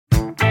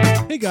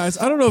Hey guys,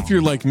 I don't know if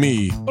you're like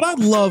me, but I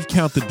love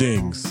Count the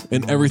Dings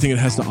and everything it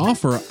has to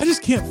offer. I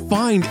just can't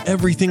find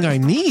everything I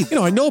need.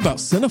 I know about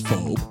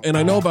Cinephobe, and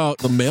I know about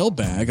the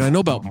mailbag, and I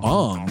know about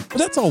Bomb, but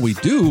that's all we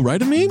do,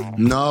 right, Amin?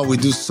 No, we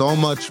do so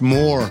much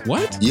more.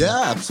 What?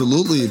 Yeah,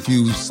 absolutely. If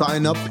you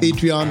sign up,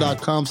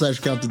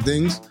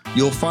 patreon.com/countthedings,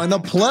 you'll find a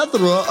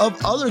plethora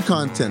of other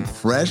content,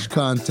 fresh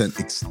content,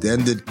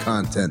 extended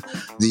content,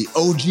 the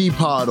OG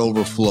pod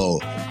overflow,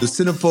 the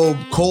Cinephobe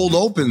cold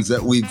opens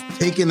that we've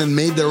taken and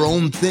made their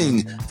own thing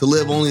to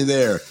live only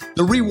there,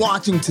 the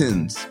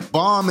Rewatchingtons,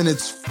 Bomb in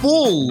its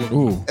full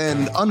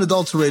and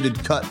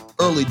unadulterated cut,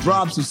 early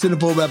drops of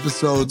Cinephobe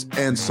episodes,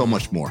 and so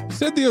much more.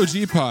 Said the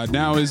OG pod.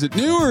 Now, is it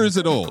new or is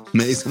it old?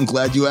 Mace, I'm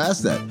glad you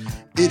asked that.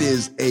 It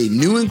is a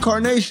new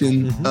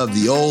incarnation of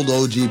the old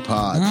OG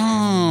pod.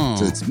 Oh.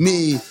 So it's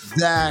me,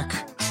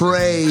 Zach,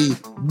 Trey,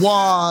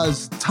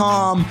 Waz,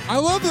 Tom. I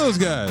love those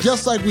guys.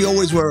 Just like we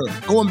always were.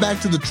 Going back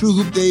to the True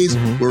Hoop days,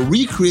 we're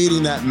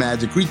recreating that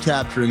magic,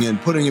 recapturing it,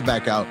 and putting it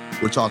back out.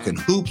 We're talking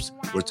hoops,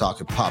 we're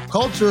talking pop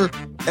culture,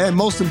 and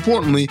most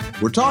importantly,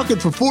 we're talking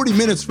for 40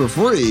 minutes for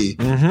free,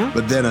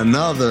 but then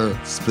another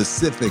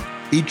specific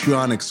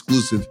Patreon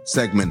exclusive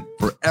segment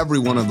for every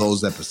one of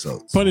those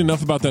episodes. Funny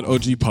enough about that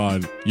OG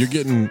pod, you're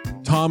getting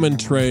Tom and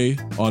Trey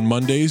on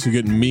Mondays. You're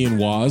getting me and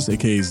Waz,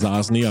 aka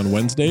Zosny, on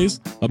Wednesdays.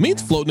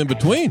 Amin's floating in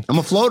between. I'm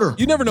a floater.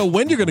 You never know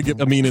when you're going to get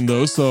Amin in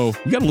those, so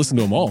you got to listen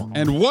to them all.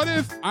 And what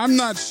if I'm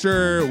not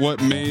sure what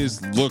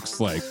Maze looks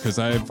like? Because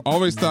I've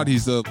always thought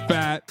he's a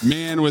fat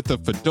man with a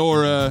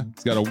fedora.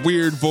 He's got a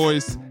weird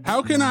voice.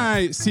 How can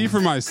I see for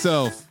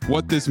myself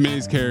what this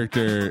Maze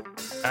character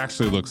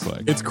actually looks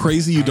like? It's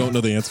crazy you don't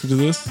know the answer to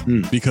this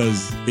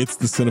because it's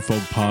the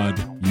Cinephobe Pod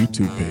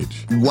YouTube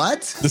page.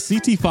 What? The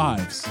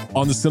CT5s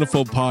on the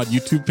Cinephobe Pod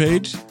YouTube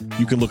page,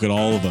 you can look at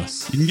all of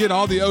us. You can get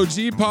all the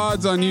OG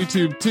pods on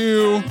YouTube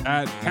too,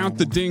 at Count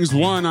the Dings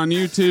 1 on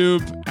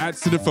YouTube, at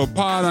Cinephobe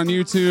Pod on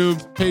YouTube,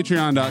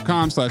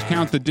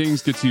 patreon.com/Count the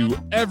Dings gets you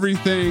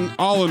everything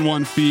all in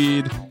one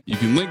feed. You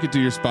can link it to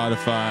your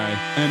Spotify.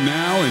 And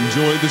now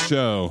enjoy the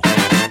show.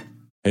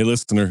 Hey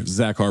listener,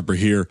 Zach Harper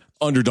here,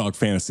 Underdog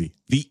Fantasy,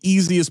 the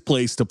easiest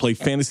place to play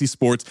fantasy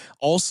sports.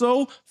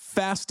 Also,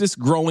 fastest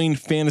growing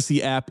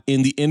fantasy app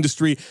in the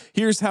industry.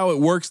 Here's how it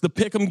works. The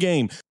Pick'em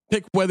game.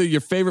 Pick whether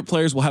your favorite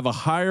players will have a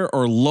higher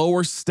or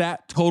lower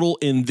stat total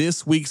in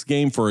this week's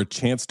game for a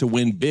chance to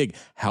win big.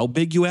 How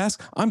big, you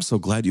ask? I'm so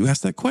glad you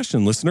asked that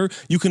question, listener.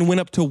 You can win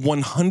up to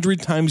 100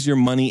 times your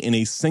money in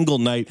a single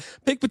night.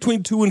 Pick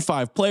between 2 and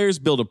 5 players,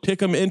 build a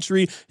pick'em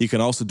entry. You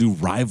can also do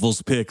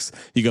rivals picks.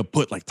 You can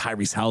put like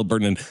Tyrese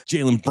Halliburton and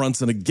Jalen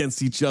Brunson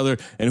against each other,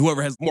 and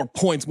whoever has more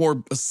points,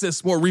 more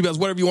assists, more rebounds,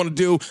 whatever you want to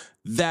do,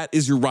 that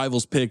is your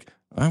rivals pick.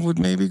 I would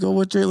maybe go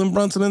with Jalen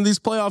Brunson in these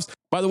playoffs.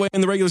 By the way, in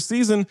the regular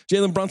season,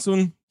 Jalen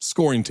Brunson,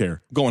 scoring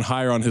tear, going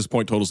higher on his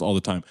point totals all the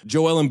time.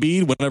 Joel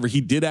Embiid, whenever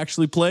he did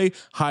actually play,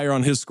 higher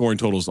on his scoring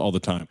totals all the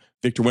time.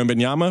 Victor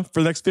Wembanyama,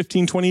 for the next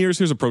 15, 20 years,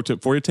 here's a pro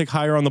tip for you. Take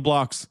higher on the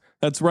blocks.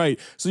 That's right.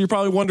 So you're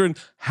probably wondering,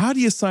 how do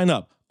you sign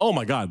up? Oh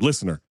my God,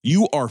 listener,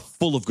 you are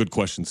full of good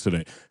questions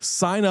today.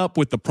 Sign up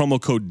with the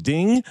promo code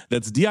DING,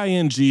 that's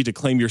D-I-N-G, to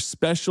claim your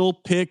special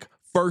pick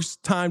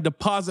first time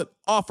deposit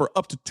offer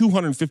up to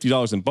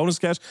 $250 in bonus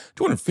cash.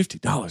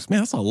 $250, man,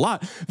 that's a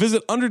lot.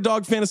 Visit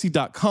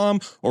underdogfantasy.com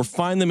or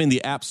find them in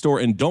the App Store.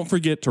 And don't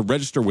forget to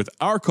register with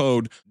our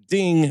code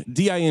DING,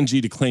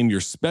 D-I-N-G, to claim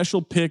your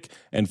special pick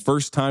and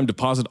first time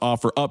deposit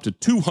offer up to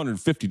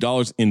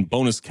 $250 in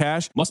bonus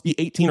cash. Must be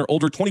 18 or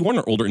older, 21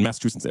 or older in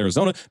Massachusetts,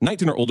 Arizona,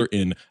 19 or older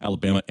in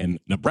Alabama and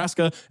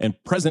Nebraska, and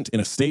present in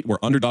a state where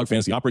Underdog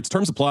Fantasy operates.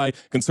 Terms apply.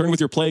 Concerned with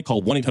your play,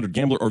 call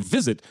 1-800-GAMBLER or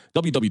visit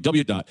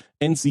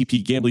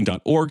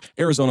www.ncpgambling.org.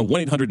 Arizona,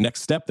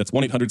 1-800-NEXT-STEP. That's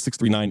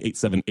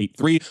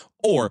 1-800-639-8783.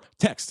 Or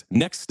text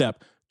NEXT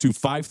STEP to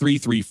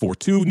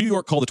 53342. New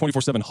York, call the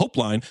 24/7 Hope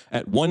line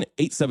at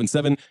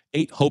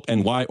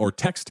 1-877-8-HOPE-NY or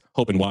text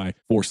HOPE-NY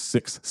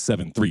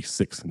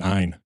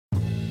 467-369.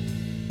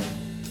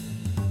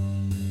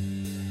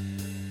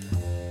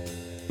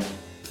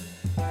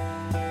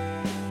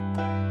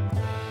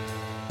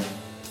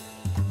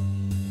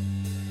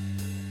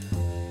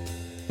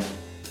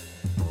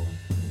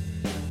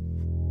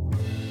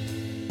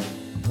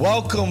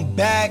 Welcome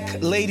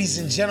back, ladies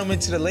and gentlemen,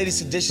 to the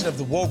latest edition of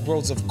the Woke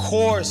Bros. Of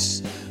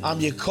course,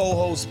 I'm your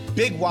co-host,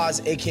 Big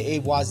Waz, aka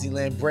Wazi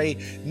Lambre.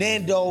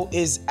 Nando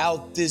is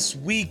out this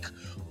week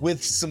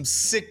with some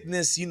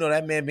sickness. You know,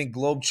 that man been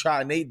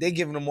globetrotting. They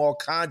giving him all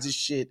kinds of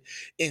shit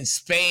in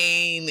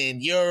Spain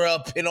and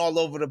Europe and all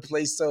over the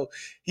place. So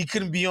he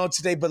couldn't be on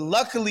today. But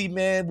luckily,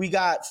 man, we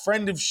got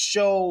friend of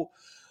show.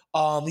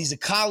 He's a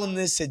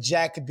columnist at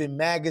Jacobin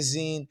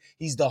Magazine.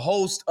 He's the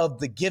host of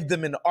the Give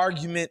Them an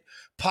Argument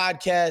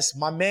podcast.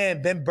 My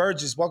man, Ben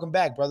Burgess. Welcome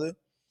back, brother.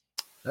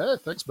 Hey,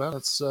 thanks, man.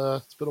 It's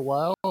been a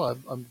while.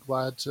 I'm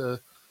glad to,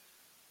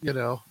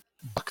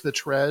 buck the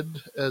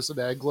trend as an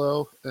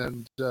Anglo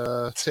and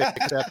take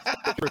that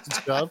and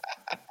stuff.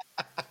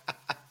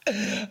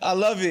 I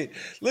love it.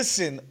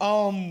 Listen,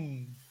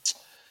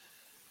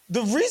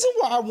 The reason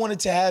why I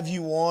wanted to have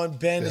you on,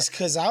 Ben, is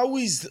because I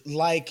always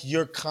like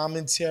your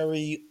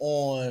commentary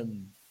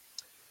on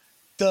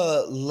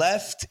the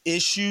left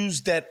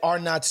issues that are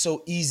not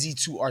so easy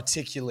to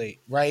articulate,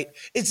 right?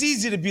 It's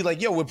easy to be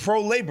like, yo, we're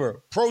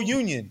pro-labor,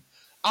 pro-union.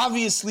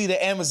 Obviously,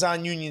 the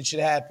Amazon union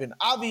should happen.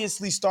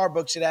 Obviously,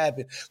 Starbucks should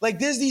happen. Like,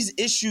 there's these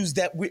issues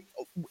that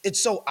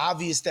it's so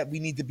obvious that we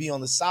need to be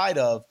on the side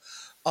of.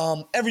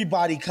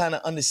 Everybody kind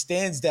of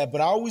understands that, but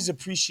I always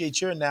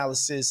appreciate your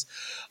analysis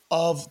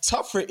of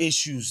tougher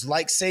issues,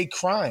 like, say,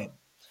 crime,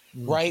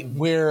 right?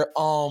 Where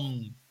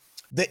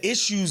the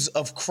issues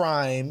of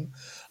crime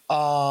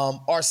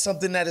are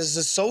something that is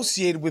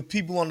associated with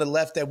people on the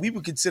left that we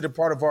would consider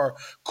part of our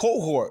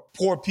cohort: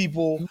 poor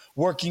people,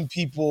 working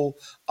people,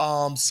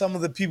 some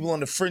of the people on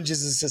the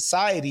fringes of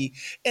society,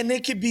 and there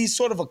could be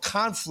sort of a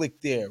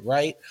conflict there,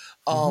 right?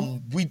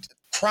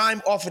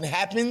 Crime often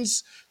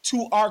happens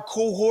to our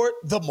cohort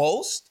the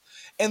most,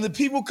 and the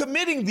people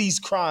committing these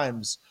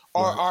crimes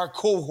are our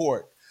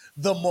cohort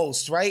the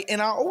most, right?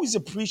 And I always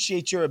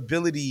appreciate your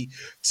ability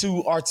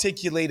to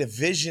articulate a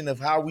vision of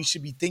how we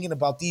should be thinking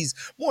about these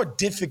more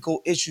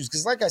difficult issues.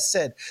 Because like I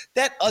said,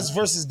 that us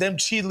versus them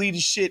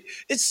cheerleader shit,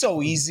 it's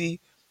so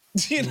easy.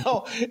 You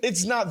know,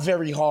 it's not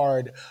very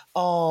hard.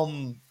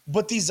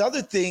 But these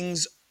other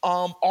things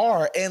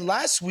are. And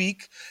last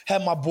week,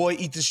 had my boy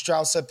Ethan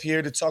Strauss up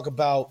here to talk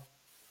about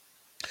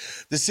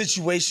the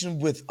situation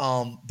with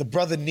the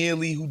brother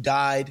Neely, who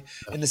died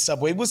in the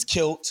subway, was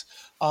killed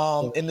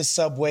in the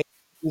subway.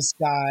 This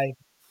guy,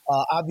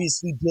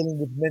 obviously dealing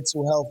with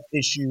mental health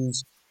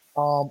issues,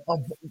 his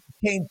life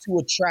came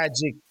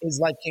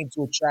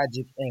to a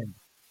tragic end.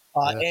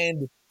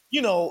 And,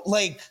 you know,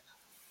 like,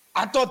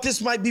 I thought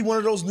this might be one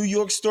of those New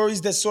York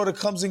stories that sort of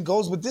comes and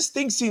goes, but this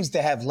thing seems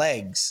to have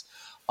legs.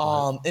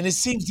 And it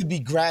seems to be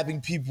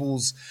grabbing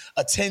people's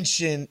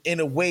attention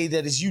in a way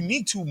that is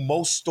unique to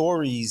most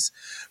stories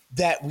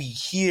that we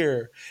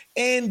hear.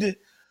 And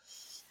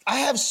I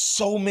have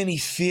so many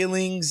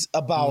feelings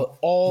about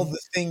all the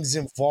things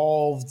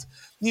involved,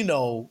 you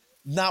know,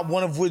 not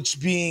one of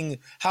which being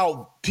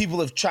how people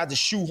have tried to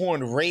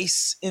shoehorn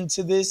race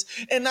into this.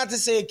 And not to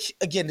say,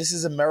 again, this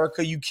is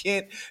America. You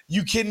can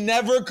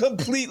never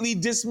completely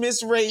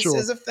dismiss race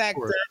as a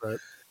factor. Right.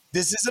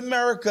 This is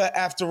America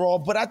after all.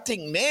 But I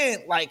think,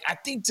 man, like, I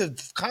think to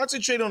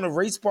concentrate on the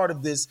race part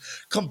of this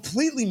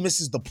completely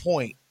misses the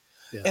point.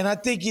 Yeah. And I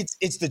think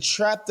it's the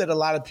trap that a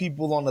lot of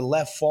people on the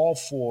left fall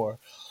for.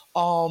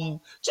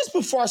 Just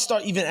before I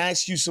start even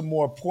asking you some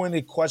more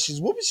pointed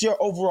questions, what was your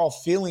overall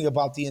feeling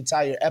about the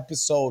entire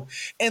episode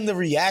and the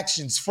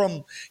reactions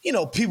from, you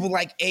know, people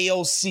like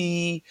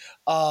AOC,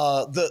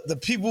 the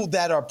people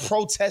that are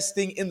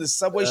protesting in the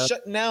subway,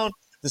 shutting down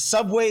the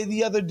subway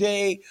the other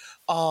day,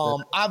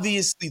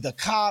 obviously the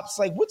cops?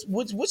 Like,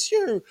 what's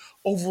your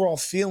overall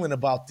feeling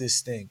about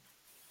this thing?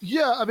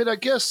 Yeah, I mean, I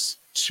guess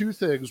two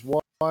things.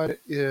 One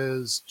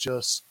is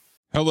just...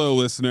 Hello,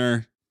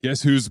 listener.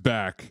 Guess who's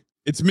back?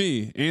 It's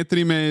me,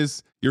 Anthony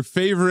Mays, your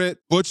favorite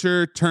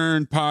butcher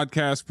turned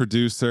podcast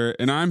producer,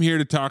 and I'm here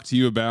to talk to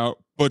you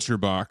about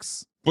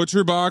ButcherBox.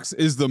 ButcherBox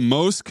is the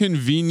most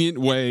convenient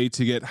way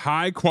to get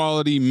high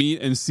quality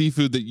meat and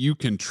seafood that you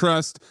can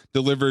trust,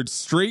 delivered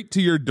straight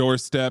to your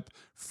doorstep,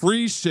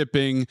 free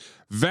shipping,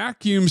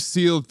 vacuum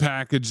sealed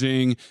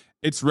packaging.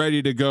 It's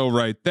ready to go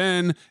right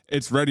then.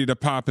 It's ready to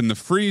pop in the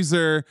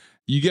freezer.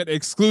 You get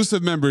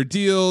exclusive member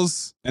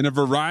deals and a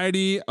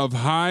variety of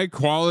high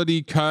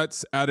quality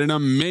cuts at an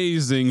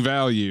amazing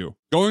value.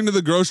 Going to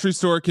the grocery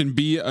store can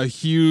be a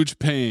huge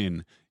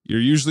pain. You're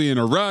usually in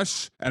a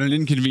rush at an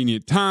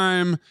inconvenient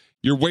time.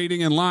 You're waiting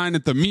in line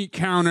at the meat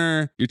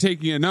counter. You're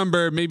taking a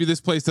number. Maybe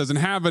this place doesn't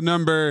have a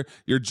number.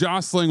 You're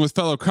jostling with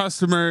fellow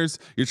customers.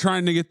 You're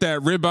trying to get that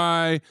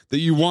ribeye that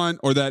you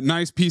want or that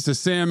nice piece of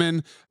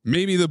salmon.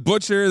 Maybe the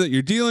butcher that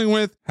you're dealing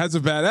with has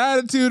a bad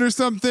attitude or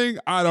something.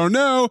 I don't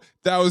know.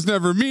 That was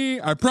never me,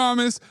 I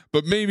promise.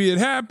 But maybe it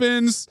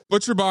happens.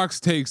 ButcherBox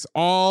takes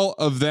all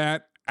of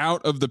that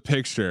out of the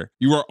picture.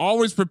 You are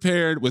always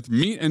prepared with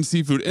meat and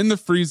seafood in the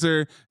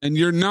freezer, and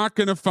you're not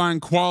going to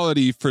find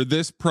quality for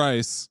this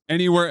price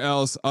anywhere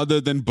else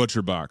other than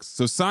ButcherBox.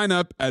 So sign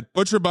up at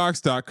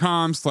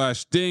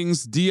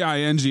butcherbox.com/dings,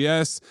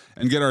 D-I-N-G-S,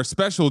 and get our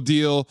special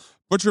deal.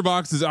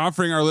 ButcherBox is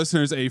offering our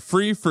listeners a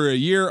free for a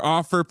year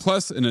offer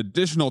plus an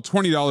additional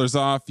 $20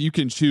 off. You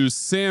can choose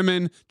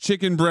salmon,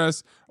 chicken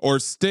breast, or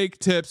steak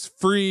tips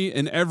free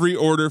in every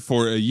order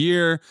for a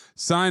year.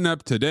 Sign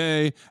up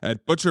today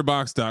at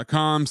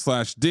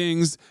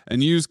butcherbox.com/dings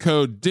and use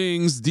code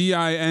DINGS,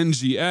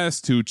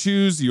 D-I-N-G-S, to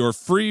choose your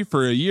free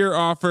for a year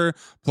offer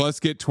plus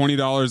get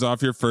 $20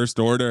 off your first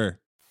order.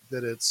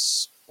 That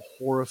it's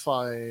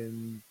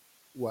horrifying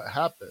what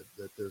happened,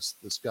 that this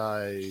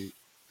guy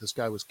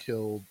was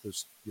killed,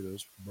 was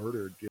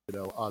murdered,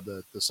 on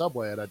the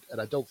subway. And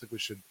I don't think we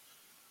should,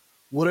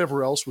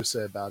 whatever else we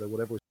say about it,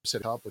 whatever we say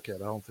to complicate,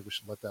 I don't think we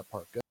should let that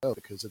part go,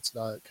 because it's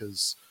not,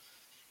 because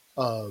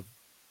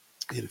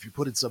if you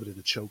put somebody in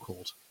a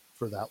chokehold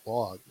for that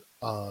long,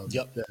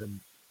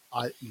 then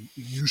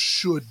you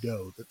should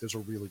know that there's a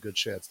really good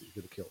chance that you're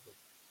going to kill them.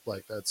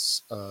 Like,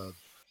 that's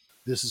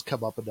this has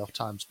come up enough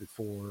times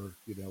before,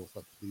 you know, with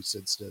like police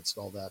incidents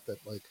and all that,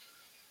 that like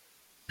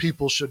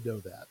people should know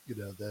that, you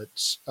know, that,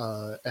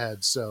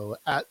 and so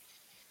at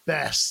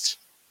best,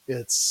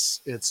 it's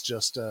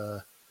just,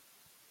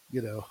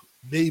 you know,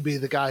 maybe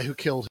the guy who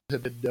killed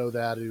him didn't know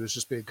that, and he was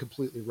just being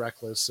completely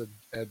reckless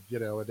and you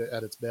know, and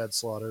it's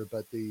manslaughter.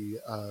 But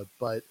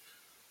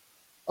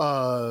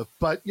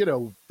but you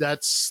know,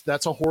 that's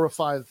a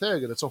horrifying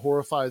thing, and it's a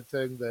horrifying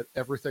thing that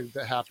everything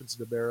that happens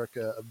in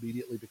America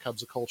immediately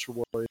becomes a culture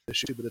war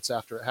issue. But it's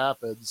after it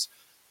happens,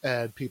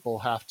 and people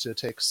have to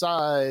take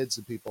sides,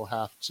 and people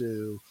have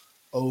to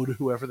own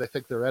whoever they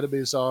think their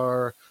enemies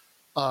are,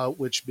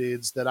 which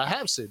means that I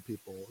have seen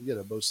people, you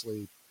know,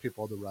 mostly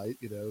people on the right,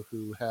 you know,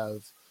 who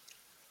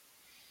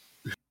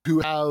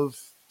have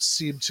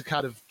seemed to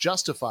kind of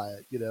justify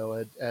it, you know,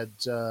 and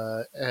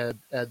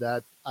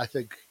that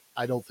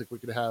I don't think we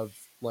can have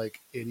like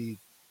any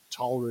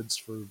tolerance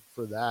for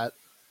that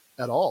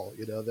at all,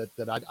 you know,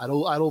 that I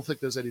don't think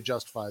there's any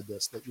justifying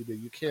this, that, you know,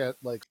 you can't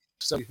like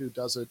somebody who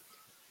doesn't,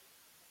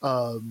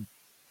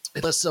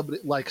 unless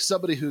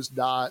somebody who's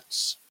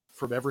not,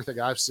 from everything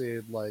I've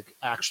seen, like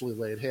actually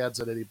laid hands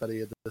on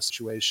anybody in this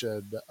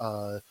situation,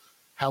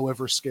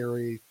 however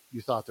scary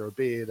you thought they were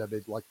being. I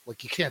mean,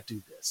 like you can't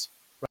do this,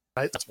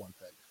 right? That's one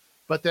thing.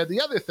 But then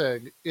the other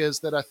thing is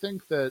that I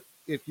think that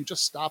if you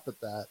just stop at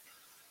that,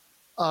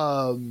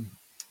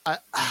 I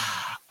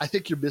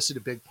think you're missing a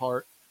big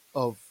part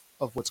of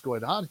what's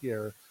going on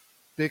here,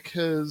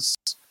 because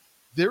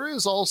there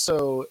is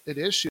also an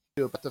issue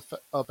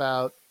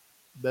about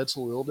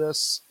mental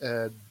illness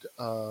and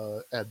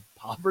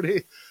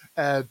poverty,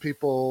 and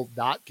people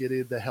not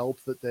getting the help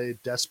that they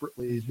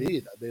desperately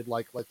need. I mean,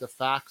 like the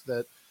fact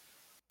that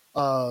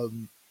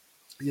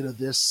you know,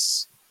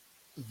 this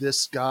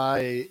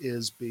guy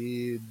is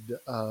being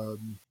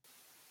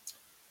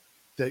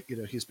that, you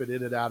know, he's been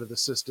in and out of the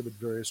system in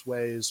various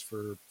ways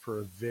for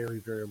a very,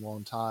 very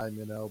long time.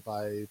 You know,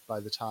 by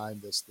the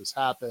time this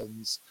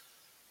happens,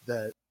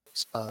 that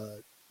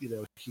you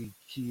know, he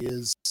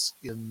is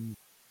in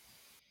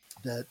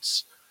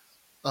that.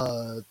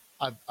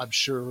 I'm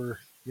sure,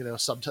 you know,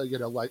 sometimes, you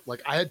know, like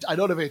I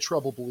don't have any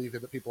trouble believing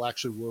that people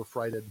actually were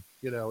frightened,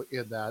 you know,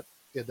 in that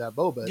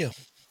moment. Yeah.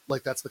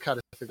 Like that's the kind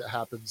of thing that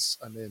happens.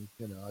 I mean,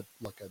 you know, I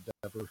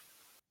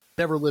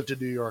never lived in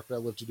New York, but I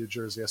lived in New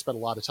Jersey. I spent a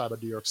lot of time on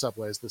New York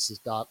subways. This is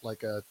not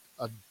like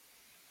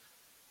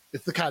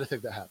it's the kind of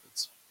thing that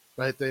happens,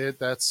 right?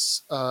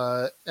 That's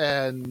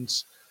and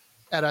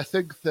I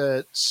think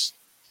that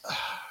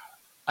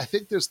I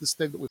think there's this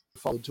thing that we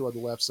fall into on the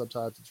left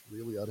sometimes. It's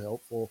really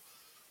unhelpful,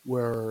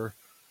 where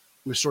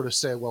we sort of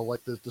say, well,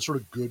 like the sort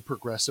of good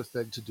progressive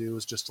thing to do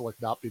is just to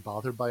like not be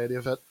bothered by any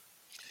of it,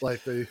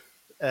 like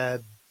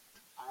and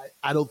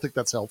I don't think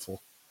that's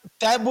helpful.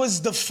 That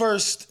was the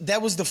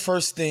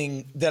first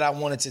thing that I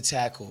wanted to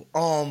tackle.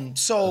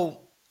 So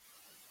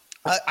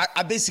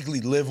I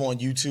basically live on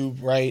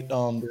YouTube, right?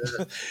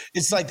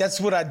 It's like that's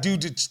what I do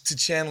to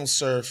channel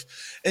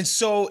surf, and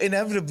so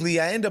inevitably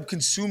I end up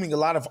consuming a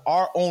lot of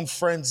our own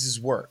friends'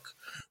 work,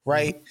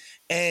 right? Mm-hmm.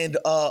 And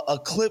a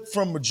clip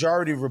from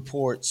Majority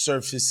Report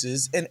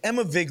surfaces, and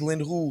Emma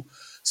Vigeland,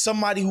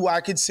 somebody who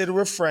I consider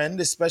a friend,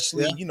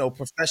 especially you know,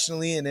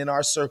 professionally and in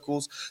our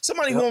circles,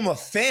 somebody who I'm a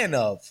fan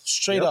of,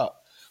 straight up.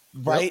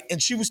 Right. Yep.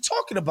 And she was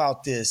talking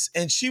about this,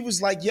 and she was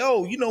like,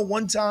 yo, you know,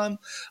 one time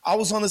I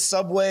was on the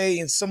subway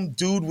and some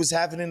dude was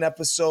having an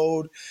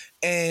episode,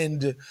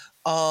 and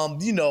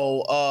you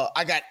know,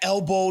 I got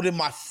elbowed in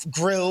my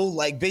grill,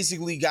 like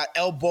basically got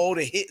elbowed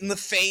and hit in the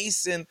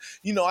face, and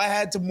you know, I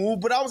had to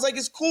move, but I was like,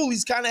 it's cool,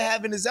 he's kind of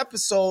having his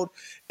episode,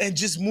 and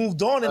just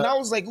moved on. And I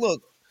was like,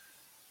 look,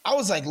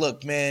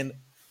 man,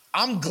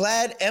 I'm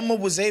glad Emma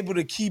was able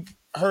to keep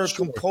her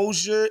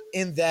composure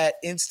in that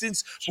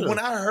instance. But when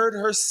I heard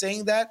her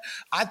saying that,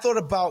 I thought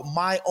about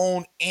my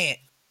own aunt,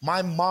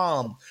 my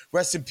mom,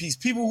 rest in peace,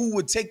 people who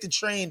would take the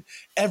train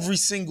every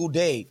single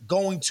day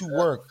going to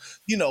work,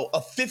 you know, a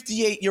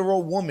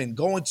 58-year-old woman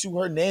going to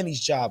her nanny's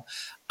job.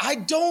 I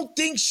don't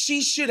think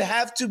she should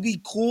have to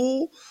be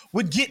cool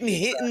with getting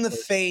hit in the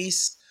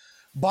face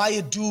by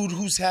a dude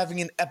who's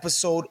having an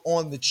episode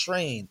on the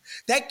train.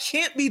 That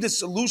can't be the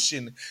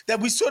solution, that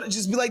we sort of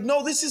just be like,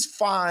 no, this is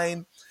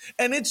fine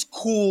and it's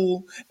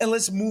cool and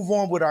let's move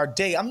on with our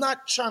day. I'm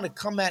not trying to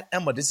come at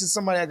Emma. This is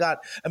somebody I got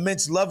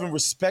immense love and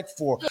respect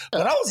for.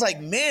 But I was like,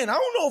 man, I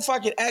don't know if I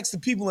could ask the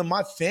people in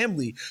my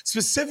family,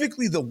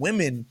 specifically the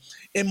women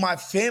in my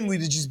family,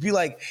 to just be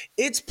like,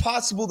 it's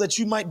possible that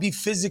you might be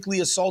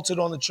physically assaulted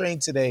on the train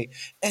today,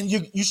 and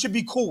you should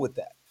be cool with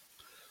that.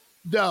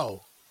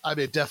 No, I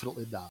mean,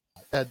 definitely not.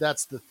 And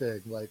that's the thing,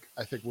 like,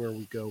 I think where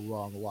we go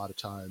wrong a lot of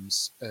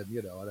times. And,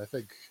 you know, and I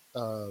think,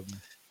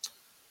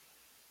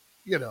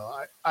 you know,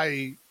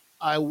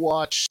 I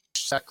watched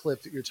that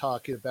clip that you're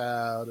talking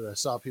about, and I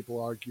saw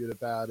people arguing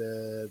about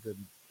it.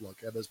 And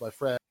look, Emma's my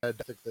friend. I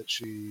think that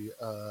she,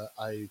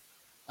 I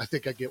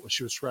think I get what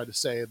she was trying to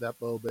say in that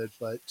moment.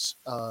 But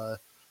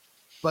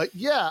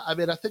yeah, I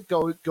mean, I think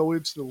going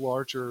to the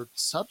larger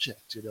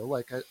subject, you know,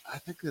 like, I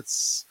think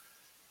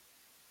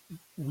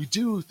we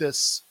do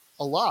this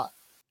a lot.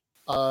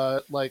 I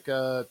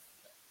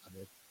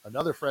mean,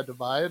 another friend of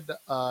mine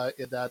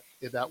in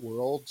that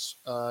world,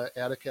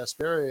 Anna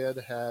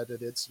Kasparian, had an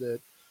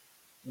incident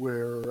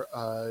where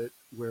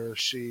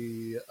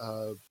she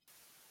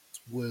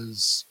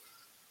was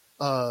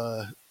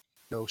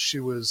she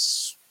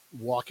was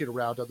walking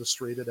around on the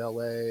street in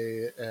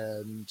LA,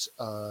 and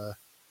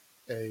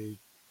a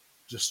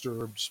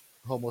disturbed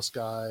homeless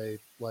guy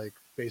like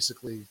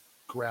basically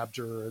grabbed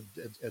her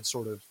and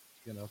sort of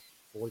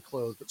fully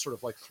clothed, but sort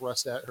of like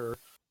thrust at her,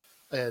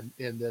 and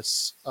in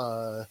this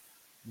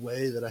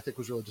way that I think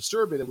was really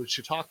disturbing. And when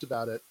she talked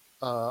about it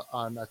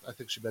I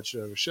think she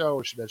mentioned it on her show,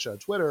 or she mentioned it on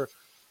Twitter,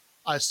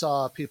 I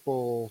saw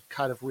people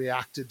kind of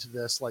reacted to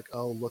this like,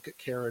 "Oh, look at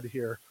Karen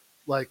here,"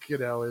 like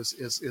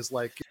is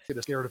like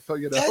scared of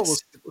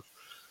That's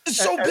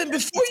so. and Ben,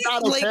 before it's you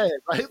not like, okay,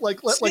 right? Like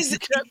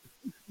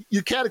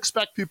you can't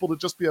expect people to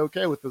just be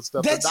okay with this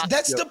stuff.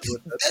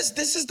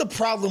 this is the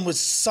problem with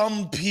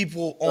some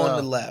people on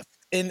the left,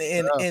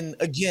 and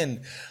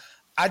again,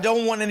 I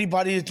don't want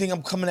anybody to think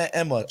I'm coming at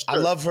Emma. I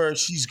Sure. love her;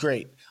 she's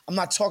great. I'm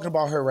not talking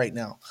about her right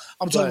now.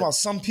 I'm talking about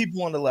some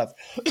people on the left.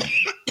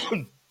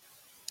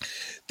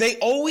 They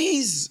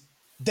always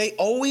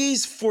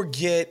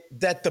forget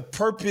that the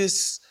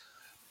purpose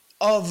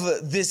of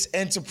this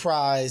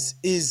enterprise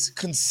is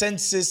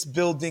consensus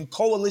building,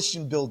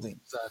 coalition building.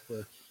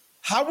 Exactly.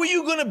 How are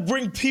you going to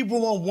bring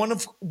people on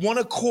one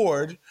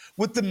accord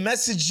with the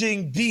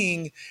messaging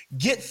being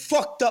get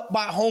fucked up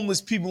by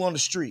homeless people on the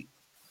street?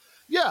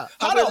 Yeah.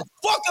 How the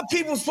fuck are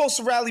people supposed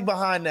to rally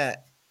behind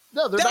that?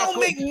 No, they're that not don't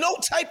make no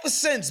type of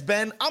sense,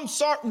 Ben. I'm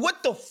sorry.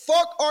 What the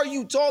fuck are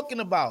you talking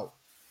about?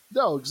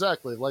 No,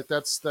 exactly. Like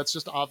that's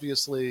just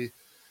obviously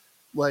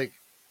like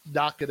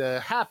not going to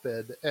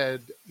happen.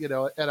 And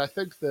and I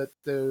think that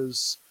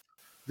there's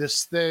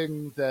this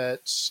thing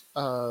that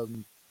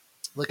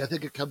I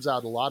think it comes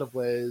out in a lot of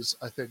ways.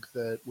 I think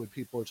that when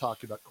people are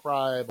talking about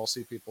crime, I'll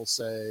see people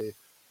say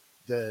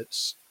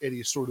that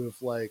any sort of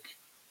like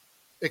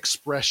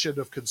expression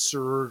of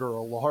concern or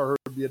alarm,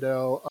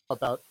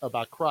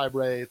 about crime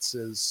rates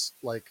is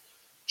like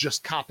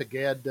just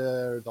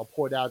propaganda. They'll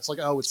point out it's like,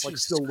 oh, it's like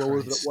still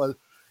lower than it was.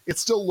 It's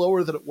still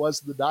lower than it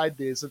was in the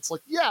 90s. It's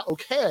like, yeah,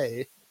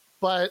 okay,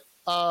 but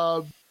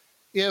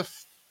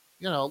if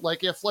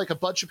if like a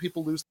bunch of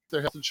people lose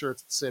their health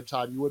insurance at the same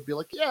time, you would be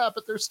like, yeah,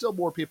 but there's still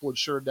more people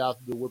insured now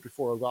than there were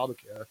before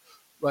Obamacare,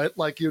 right?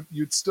 Like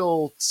you'd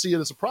still see it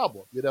as a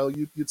problem.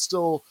 You'd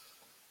still,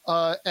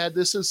 and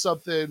this is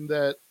something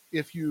that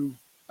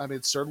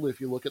certainly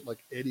if you look at like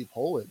any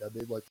polling,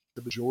 like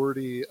the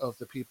majority of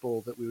the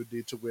people that we would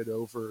need to win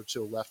over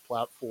to a left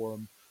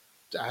platform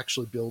to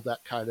actually build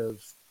that kind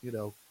of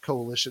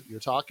coalition that you're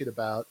talking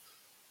about,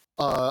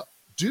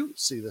 do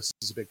see this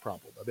as a big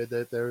problem. I mean,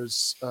 that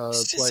there's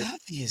it's just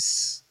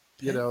obvious,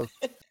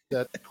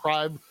 that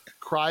crime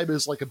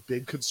is like a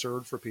big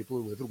concern for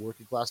people who live in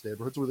working class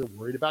neighborhoods where they're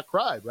worried about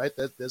crime, right?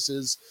 That this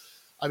is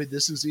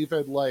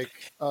even like,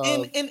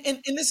 and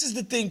this is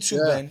the thing too,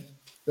 yeah, Ben.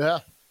 yeah.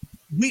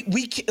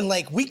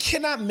 We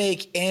cannot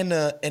make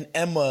Anna and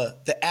Emma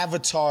the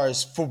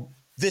avatars for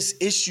this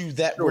issue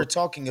that we're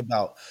talking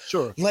about.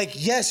 Sure. Like,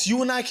 yes,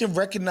 you and I can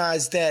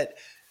recognize that,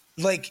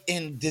 like,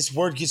 and this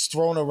word gets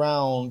thrown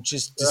around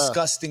just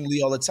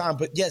disgustingly all the time.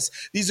 But yes,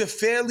 these are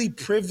fairly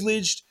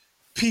privileged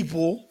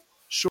people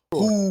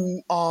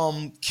who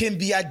can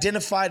be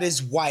identified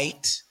as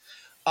white,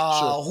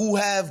 who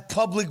have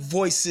public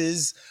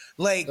voices.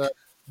 Like,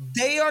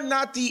 they are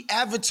not the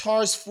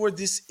avatars for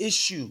this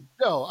issue.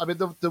 No, I mean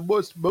the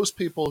most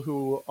people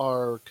who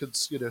are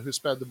who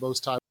spend the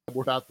most time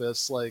about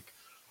this like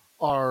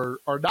are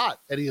not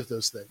any of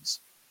those things,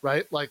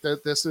 right? Like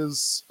that this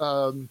is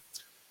and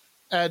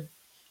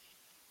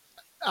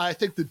I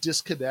think the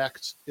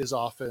disconnect is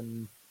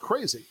often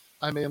crazy.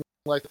 I mean,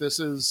 like this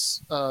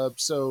is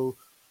so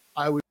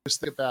I would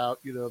just think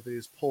about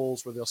these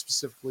polls where they'll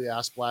specifically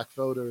ask black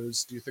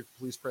voters, do you think the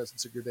police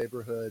presence in your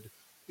neighborhood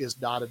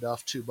is not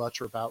enough, too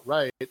much, or about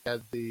right?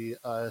 And the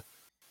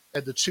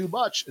too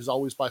much is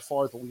always by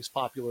far the least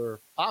popular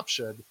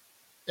option.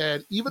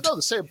 And even though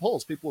the same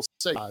polls, people will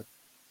say,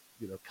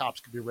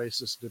 cops can be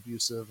racist and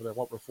abusive and I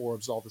want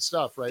reforms, all this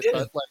stuff, right? Yeah.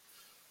 But like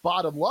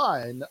bottom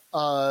line,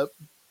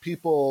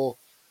 people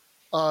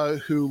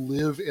who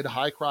live in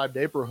high crime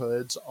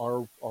neighborhoods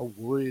are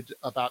worried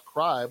about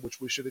crime,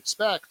 which we should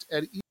expect.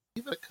 And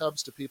even when it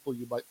comes to people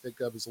you might think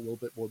of as a little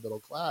bit more middle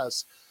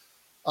class,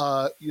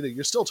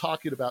 you're still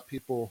talking about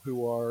people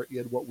who are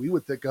in what we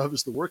would think of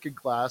as the working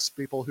class,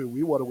 people who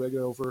we want to win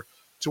over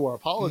to our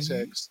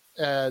politics,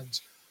 and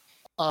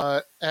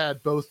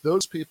both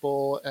those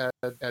people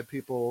and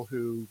people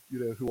who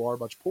who are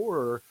much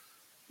poorer.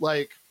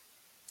 Like,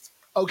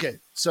 okay,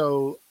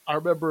 so I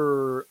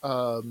remember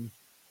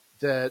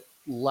that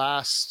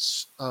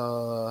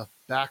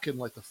back in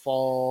like the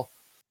fall,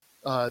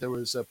 there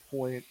was a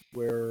point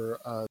where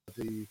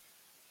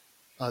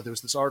there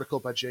was this article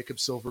by Jacob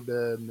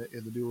Silverman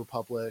in the New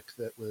Republic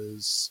that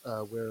was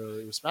where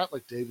it was about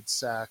like David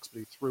Sachs, but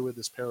he threw in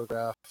this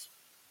paragraph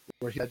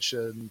where he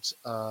mentioned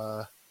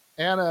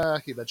Anna,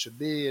 he mentioned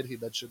me, and he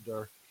mentioned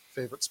our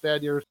favorite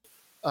Spaniard.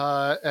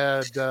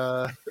 and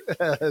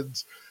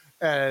and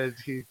and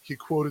he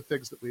quoted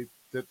things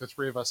that the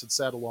three of us had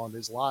said along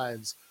these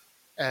lines,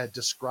 and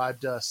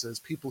described us as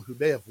people who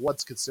may have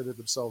once considered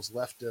themselves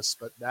leftists,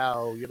 but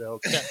now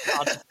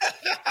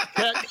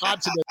can't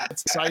contemplate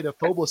the sight of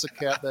homeless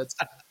encampments.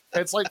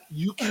 And it's like,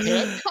 you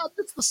can't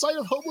contemplate the sight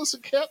of homeless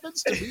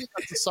encampments? To me,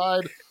 that's a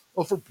sign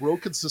of a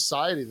broken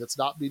society that's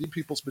not meeting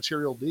people's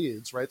material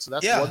needs, right? So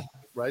that's one,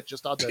 right?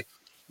 Just on the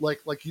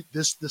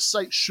this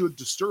site should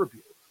disturb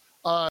you.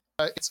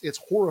 It's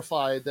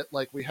horrifying that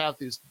like we have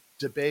these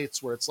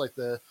debates where it's like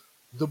the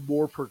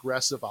more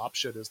progressive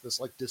option is this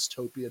like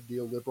dystopian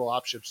neoliberal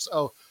option. Just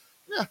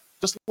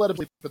just let them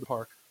sleep in the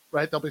park,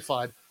 right? They'll be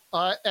fine.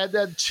 And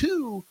then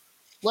two,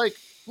 like,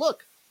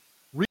 look,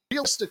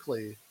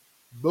 realistically,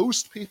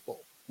 most people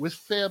with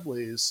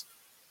families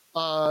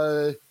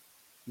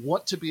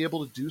want to be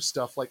able to do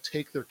stuff like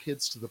take their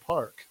kids to the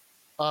park.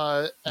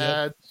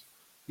 And,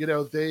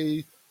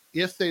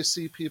 if they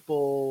see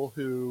people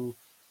who,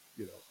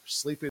 are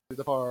sleeping in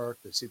the park,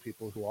 they see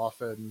people who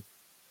often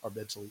are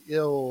mentally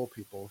ill,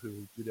 people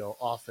who,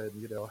 often,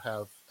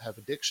 have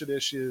addiction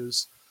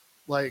issues,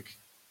 like,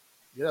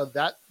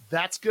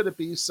 that's going to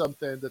be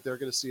something that they're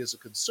going to see as a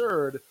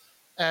concern.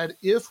 And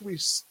if we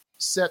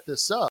set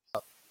this up,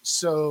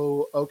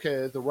 so,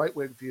 okay, the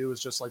right-wing view is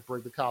just like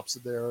bring the cops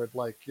in there and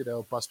like,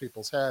 bust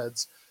people's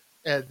heads.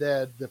 And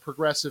then the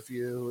progressive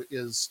view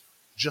is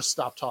just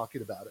stop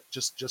talking about it.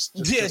 Just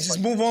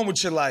move on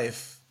with your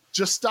life.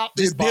 Just stop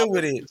just deal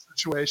with it. The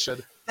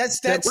situation.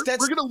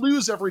 We're going to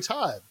lose every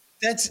time.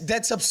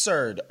 That's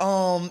absurd.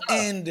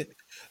 And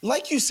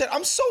like you said,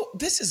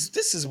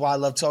 this is why I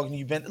love talking to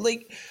you, Ben.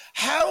 Like,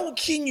 how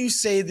can you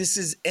say this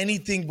is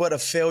anything but a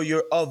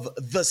failure of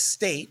the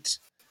state?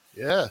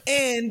 Yeah.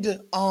 And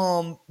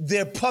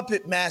their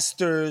puppet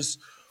masters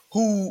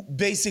who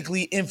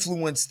basically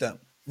influence them,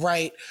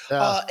 right?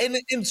 Yeah.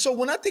 And so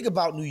when I think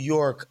about New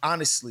York,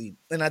 honestly,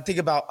 and I think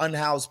about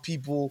unhoused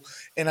people,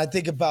 and I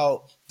think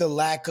about the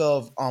lack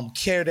of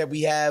care that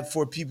we have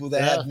for people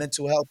that have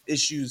mental health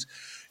issues,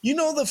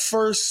 the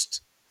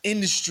first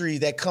industry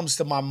that comes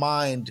to my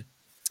mind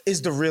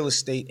is the real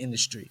estate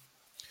industry,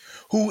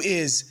 who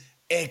is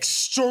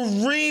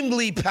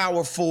extremely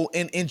powerful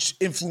and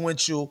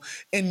influential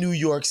in New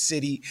York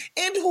City.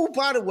 And who,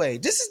 by the way,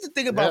 this is the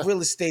thing about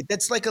real estate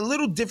that's like a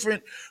little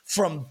different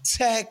from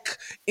tech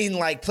in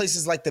like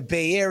places like the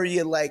Bay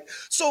Area. Like,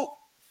 so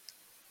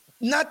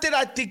not that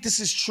I think this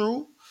is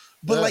true,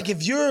 but like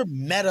if you're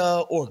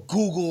Meta or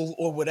Google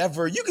or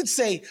whatever, you could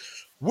say,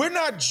 we're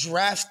not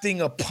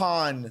drafting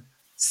upon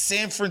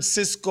San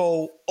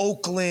Francisco,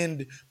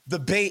 Oakland, the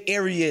Bay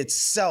Area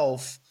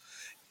itself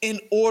in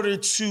order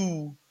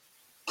to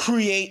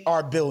create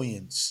our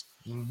billions.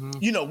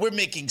 Mm-hmm. We're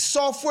making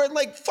software.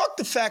 Like, fuck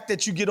the fact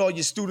that you get all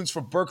your students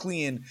from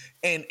Berkeley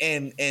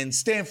and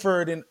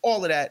Stanford and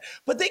all of that,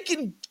 but they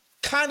can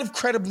kind of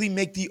credibly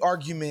make the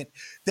argument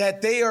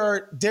that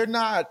they're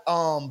not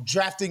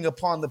drafting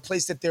upon the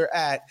place that they're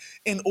at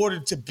in order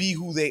to be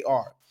who they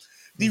are.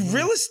 The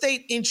real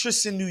estate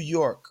interests in New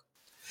York,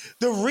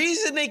 the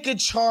reason they could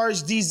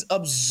charge these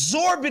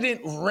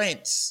exorbitant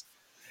rents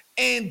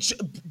and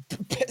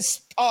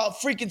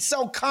freaking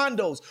sell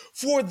condos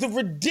for the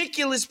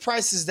ridiculous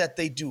prices that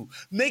they do,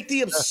 make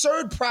the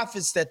absurd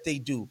profits that they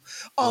do,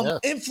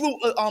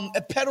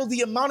 peddle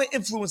the amount of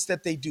influence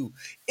that they do,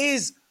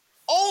 is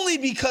only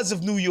because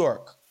of New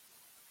York.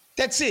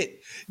 That's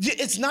it.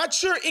 It's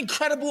not your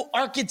incredible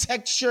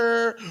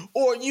architecture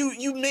or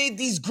you made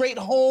these great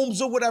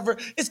homes or whatever.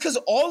 It's because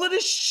all of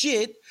this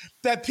shit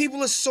that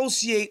people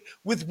associate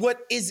with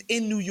what is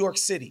in New York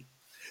City.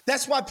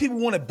 That's why people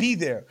want to be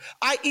there.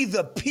 I.e.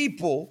 the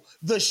people,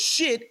 the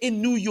shit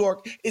in New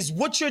York is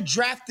what you're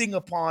drafting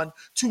upon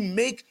to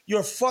make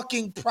your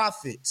fucking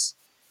profits.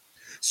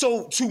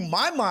 So to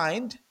my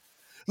mind,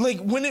 like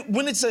when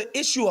it's an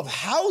issue of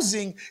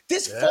housing,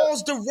 this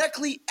falls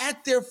directly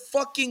at their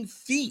fucking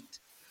feet.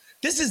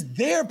 This is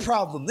their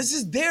problem. This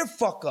is their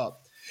fuck up.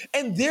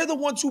 And they're the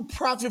ones who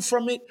profit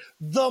from it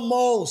the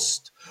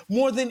most,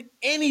 more than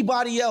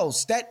anybody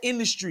else. That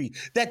industry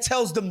that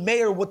tells the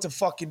mayor what to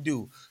fucking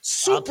do.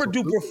 Super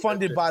duper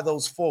funded by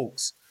those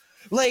folks.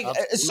 Like,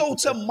 so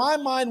to my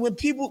mind,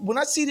 when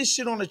I see this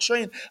shit on the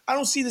train, I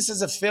don't see this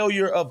as a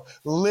failure of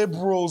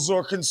liberals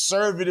or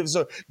conservatives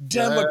or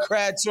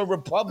Democrats or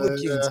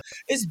Republicans.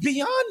 It's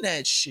beyond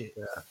that shit.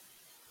 Yeah.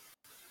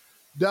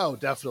 No,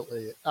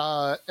 definitely.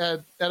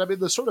 And I mean,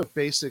 the sort of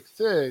basic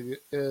thing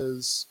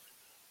is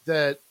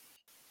that,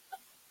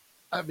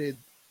 I mean,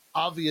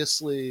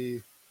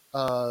 obviously,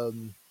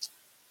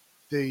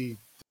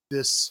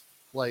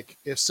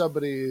 if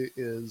somebody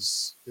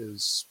is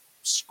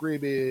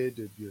screaming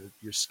and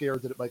you're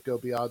scared that it might go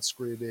beyond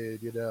screaming,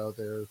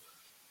 they're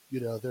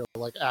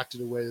like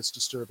acting in a way that's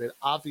disturbing.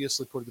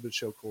 Obviously, putting them in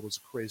chokehold is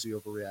a crazy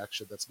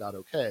overreaction. That's not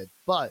okay.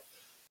 But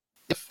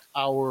if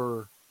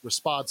our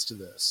response to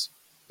this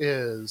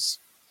is,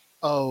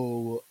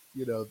 you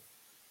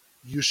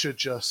should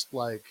just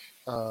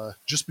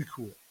just be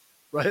cool,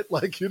 right?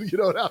 Like you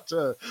don't have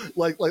to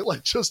like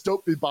just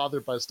don't be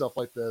bothered by stuff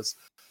like this.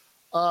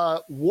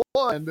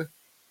 One,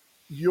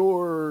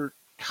 you're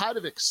kind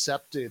of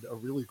accepted a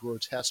really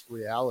grotesque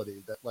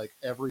reality that like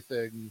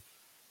everything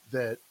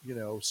that,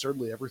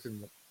 certainly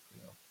everything that,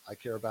 I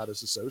care about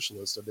as a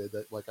socialist. I mean,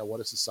 that like I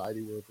want a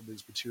society where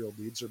everybody's material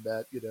needs are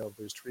met,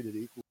 everybody's treated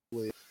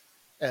equally.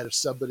 And if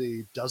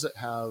somebody doesn't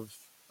have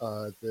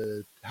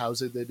the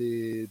housing they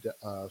need,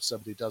 if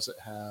somebody doesn't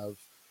have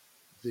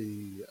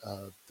the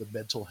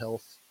mental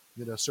health,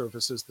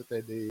 services that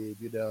they need,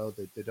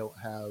 they don't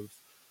have,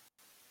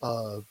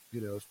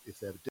 if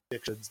they have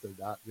addictions, they're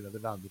not in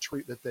the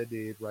treatment they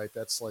need, right?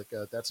 That's like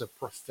that's a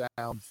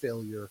profound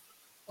failure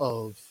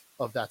of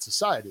that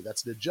society.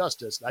 That's an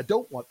injustice. And I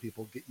don't want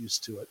people to get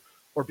used to it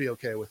or be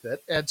okay with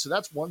it. And so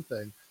that's one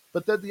thing.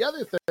 But then the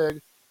other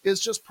thing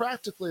is just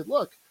practically,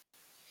 look,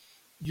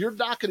 you're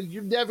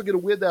never gonna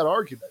win that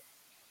argument.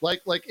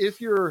 Like if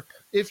you're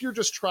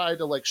just trying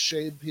to like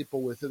shame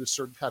people within a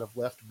certain kind of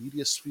left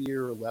media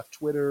sphere or left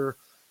Twitter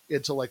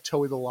into like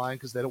towing the line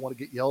because they don't want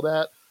to get yelled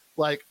at,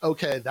 like,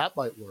 okay, that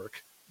might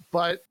work.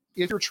 But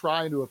if you're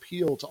trying to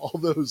appeal to all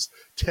those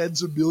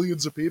tens of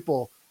millions of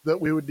people that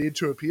we would need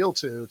to appeal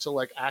to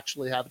like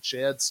actually have a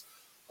chance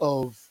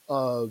of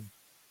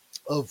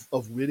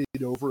winning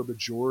over a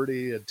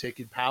majority and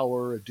taking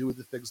power and doing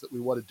the things that we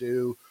want to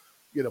do,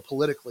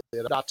 politically.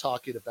 And I'm not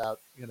talking about,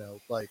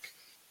 like,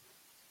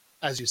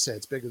 as you say,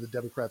 it's bigger than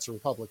Democrats or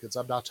Republicans.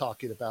 I'm not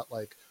talking about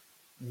like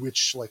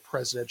which like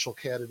presidential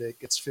candidate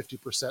gets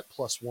 50%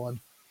 plus one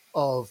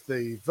of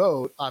the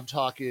vote. I'm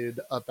talking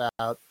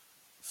about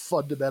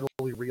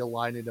fundamentally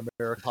realigning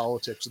American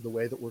politics in the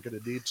way that we're going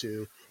to need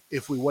to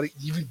if we want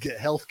to even get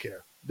health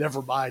care,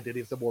 never mind any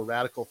of the more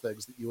radical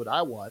things that you and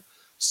I want.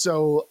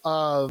 So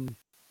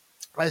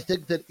I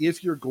think that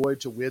if you're going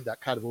to win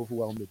that kind of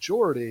overwhelming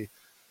majority,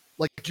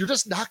 like you're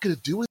just not going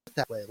to do it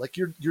that way. Like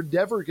you're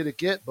never going to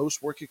get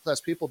most working class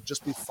people to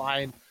just be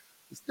fine.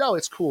 No,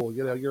 it's cool.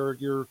 You're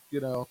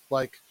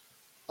like,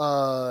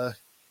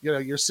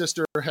 your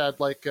sister had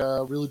like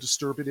a really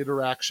disturbing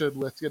interaction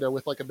with,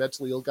 with like a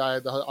mentally ill guy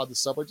on the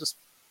subway. Just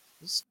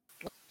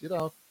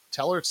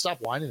tell her to stop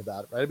whining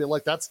about it. Right. I mean,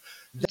 like that's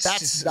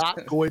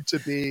not going to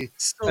be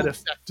an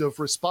effective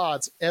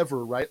response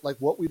ever. Right. Like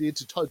what we need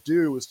to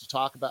do is to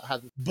talk about how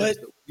the things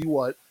that we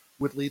want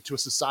would lead to a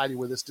society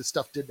where this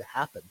stuff didn't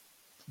happen.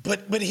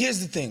 But here's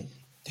the thing.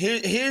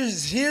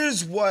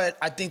 Here's what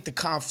I think the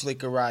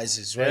conflict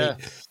arises, right?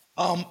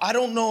 Yeah. I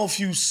don't know if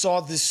you saw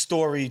this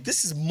story.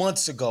 This is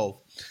months ago.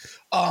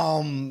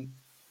 And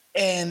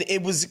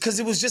it was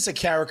just a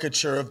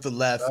caricature of the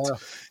left.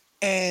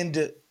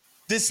 And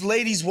this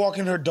lady's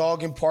walking her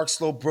dog in Park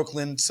Slope,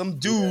 Brooklyn. Some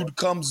dude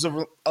comes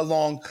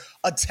along,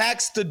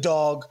 attacks the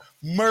dog,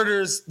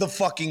 murders the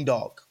fucking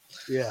dog.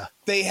 Yeah.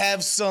 They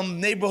have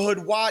some neighborhood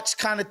watch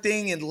kind of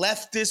thing, and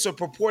leftists or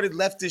purported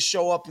leftists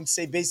show up and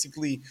say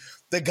basically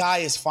the guy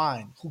is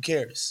fine. Who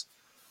cares?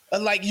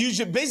 Like you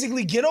should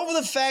basically get over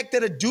the fact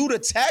that a dude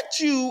attacked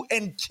you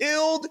and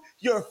killed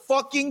your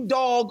fucking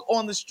dog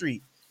on the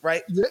street,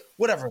 right? Yeah.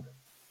 Whatever.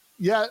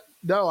 Yeah.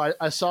 No,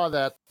 I saw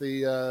that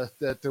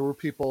that there were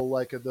people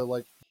like in the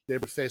like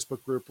neighborhood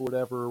Facebook group or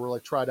whatever were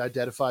like trying to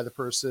identify the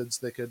persons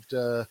they could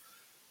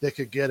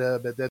get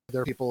him, and then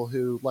there are people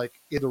who like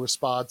in the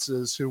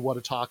responses who want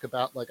to talk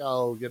about like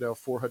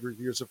 400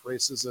 years of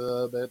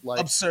racism and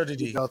like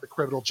absurdity, the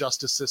criminal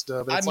justice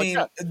system. And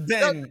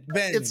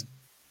Ben,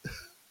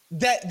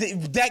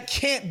 that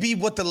can't be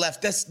what the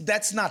left.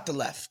 That's not the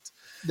left.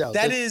 No,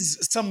 that is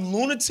some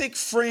lunatic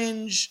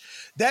fringe.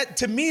 That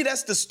to me,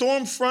 that's the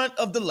storm front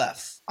of the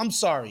left. I'm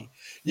sorry.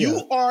 Yeah.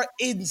 You are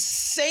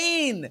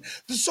insane.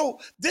 So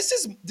this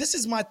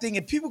is my thing.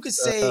 And people could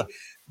say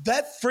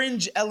that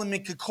fringe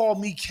element could call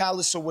me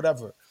callous or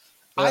whatever.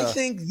 I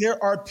think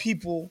there are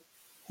people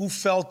who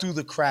fell through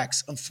the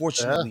cracks,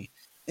 unfortunately,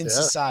 in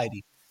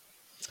society.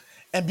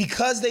 And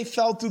because they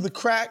fell through the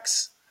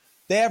cracks,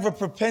 they have a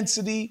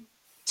propensity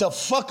to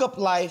fuck up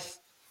life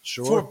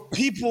for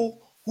people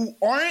who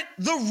aren't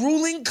the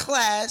ruling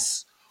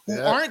class, who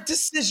aren't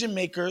decision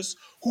makers,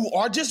 who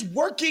are just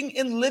working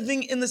and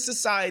living in the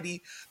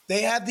society.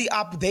 They have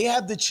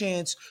the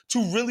chance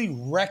to really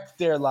wreck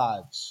their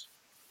lives,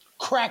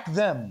 crack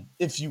them,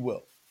 if you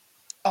will.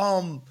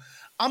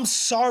 I'm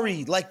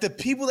sorry, like the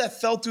people that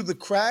fell through the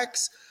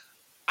cracks,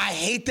 I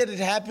hate that it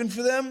happened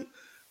for them,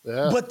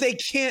 but they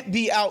can't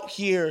be out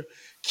here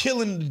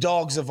killing the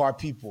dogs of our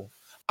people.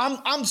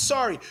 I'm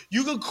sorry.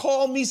 You can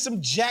call me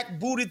some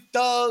jackbooted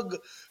thug,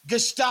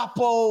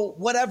 Gestapo,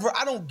 whatever.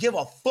 I don't give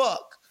a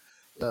fuck.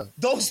 Yeah.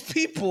 Those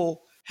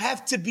people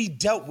have to be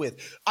dealt with.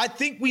 I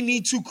think we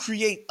need to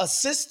create a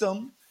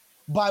system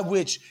by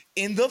which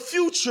in the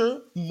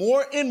future,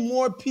 more and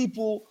more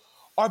people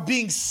are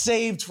being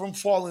saved from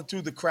falling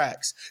through the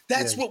cracks.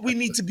 That's what we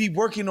need to be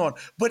working on.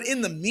 But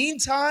in the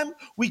meantime,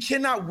 we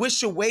cannot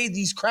wish away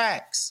these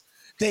cracks.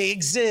 They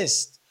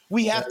exist.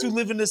 We have to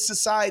live in a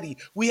society.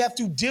 We have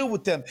to deal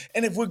with them.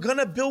 And if we're going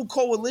to build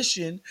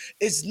coalition,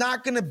 it's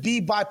not going to be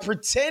by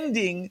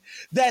pretending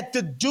that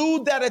the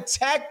dude that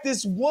attacked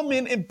this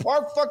woman in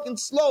Park fucking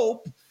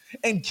Slope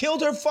and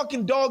killed her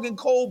fucking dog in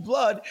cold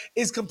blood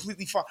is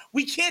completely fine.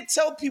 We can't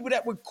tell people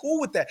that we're cool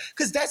with that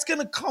because that's going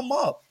to come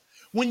up.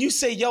 When you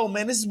say, yo,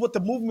 man, this is what the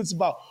movement's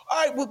about.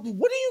 All right, what do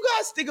you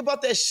guys think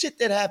about that shit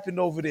that happened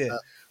over there?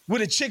 Where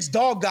the chick's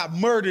dog got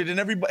murdered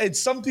and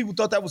some people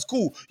thought that was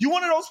cool. You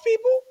one of those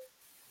people?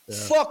 Yeah.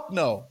 Fuck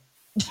no.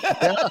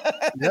 Yeah,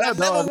 and I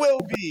never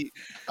will be.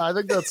 I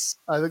think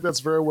that's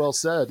very well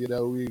said. You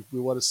know, we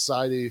want a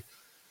society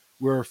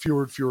where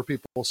fewer and fewer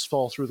people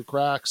fall through the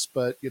cracks,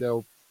 but you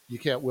know, you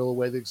can't will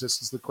away the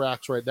existence of the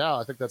cracks right now.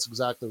 I think that's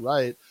exactly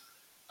right.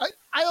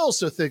 I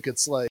also think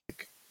it's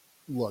like,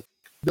 look,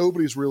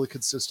 nobody's really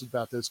consistent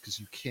about this because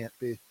you can't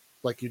be.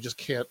 Like, you just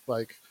can't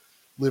like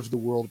live the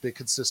world and be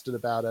consistent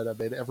about it. I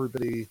mean,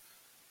 everybody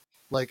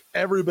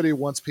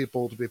wants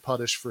people to be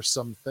punished for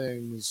some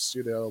things,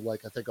 you know,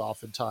 like I think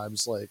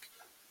oftentimes like,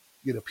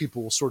 you know,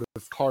 people will sort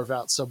of carve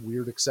out some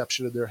weird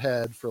exception in their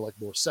head for like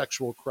more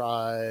sexual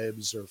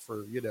crimes or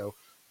for, you know,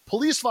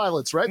 police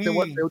violence, right? They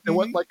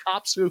want like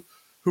cops who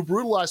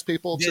brutalize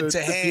people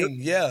to hang.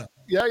 Yeah.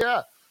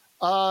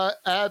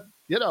 And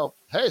you know,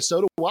 hey,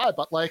 so do I,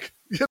 but like,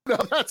 you know,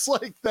 that's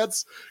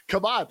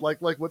come on,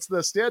 like what's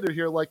the standard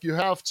here? Like, you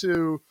have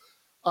to,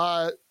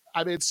 I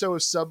mean, so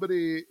if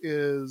somebody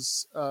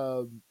is,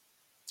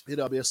 you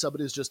know, I mean, if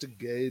somebody's just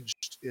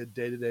engaged in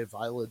day-to-day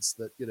violence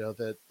that, you know,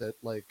 that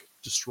like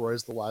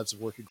destroys the lives of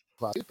working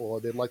class people,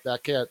 I mean, like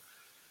that can't,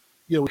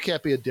 you know, we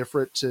can't be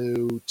indifferent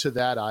to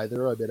that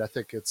either. I mean, I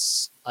think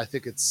it's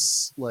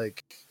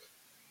like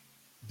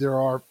there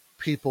are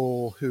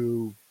people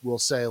who will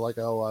say like,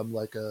 oh, I'm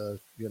like a,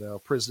 you know,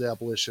 prison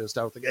abolitionist.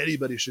 I don't think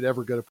anybody should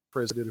ever go to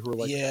prison, who are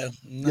like,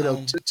 you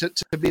know,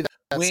 to be that.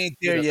 We ain't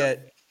there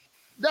yet.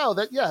 No,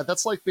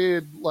 that's like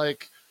being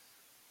like,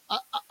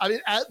 I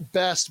mean, at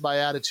best, my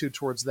attitude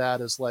towards that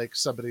is like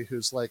somebody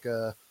who's like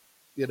a,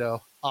 you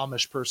know,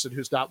 Amish person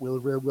who's not really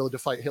willing to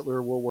fight Hitler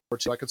in World War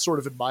II. I can sort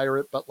of admire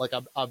it, but like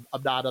I'm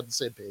not on the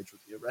same page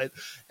with you, right?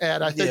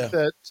 And I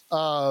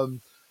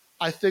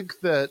think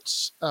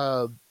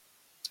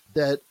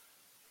that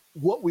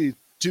what we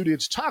do need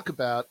to talk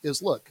about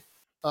is, look,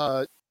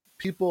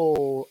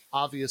 people,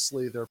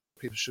 obviously,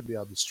 people should be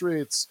on the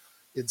streets.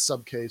 In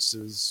some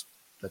cases,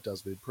 that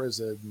does mean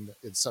prison.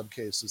 In some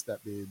cases,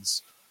 that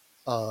means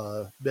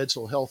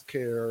mental health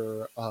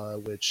care,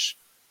 which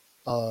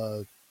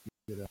you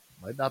know,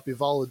 might not be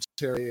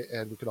voluntary.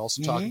 And we could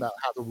also talk about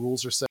how the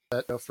rules are set,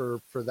 you know,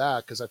 for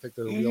that, because I think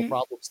there are real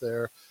problems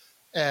there.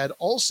 And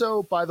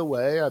also, by the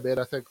way, I mean,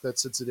 I think that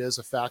since it is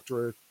a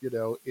factor, you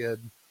know,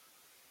 in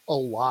a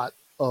lot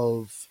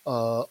of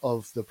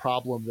the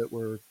problem that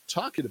we're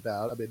talking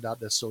about, I mean,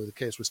 not necessarily the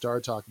case we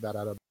started talking about,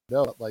 I don't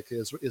know, but like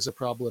is a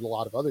problem in a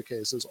lot of other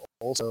cases.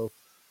 Also,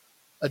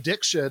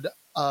 addiction,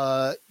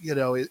 you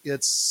know,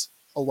 it's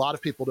a lot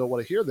of people don't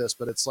want to hear this,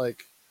 but it's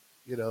like,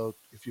 you know,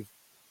 if you've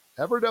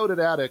ever known an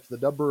addict, the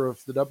number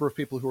of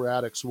people who are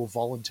addicts who will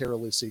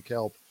voluntarily seek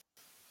help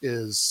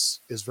is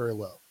very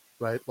low,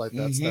 right? Like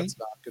that's not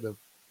going to,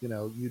 you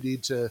know, you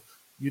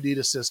need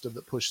a system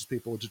that pushes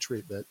people into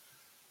treatment.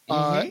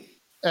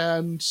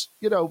 And,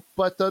 you know,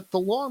 but the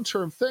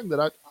long-term thing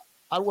that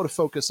I want to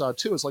focus on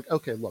too is like,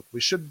 okay, look, we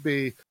shouldn't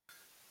be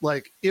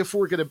like, if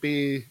we're going to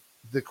be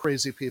the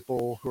crazy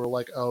people who are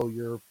like, oh,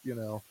 you're, you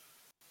know,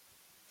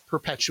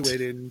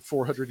 perpetuating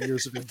 400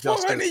 years of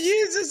injustice. 400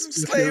 years of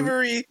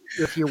slavery.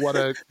 If you want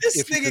to,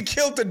 this nigga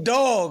killed a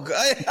dog.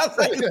 I'm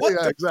like,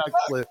 yeah,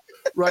 exactly.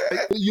 Right.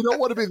 You don't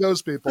want to be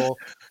those people.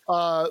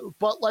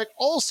 But like,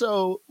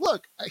 also,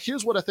 look,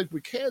 here's what I think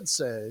we can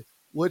say,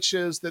 which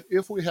is that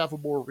if we have a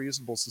more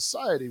reasonable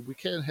society, we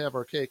can have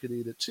our cake and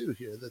eat it too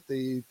here.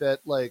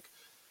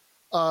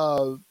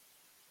 Can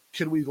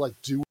we like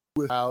do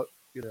without,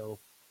 you know,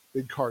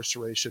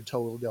 incarceration?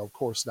 Totally, no, of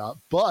course not.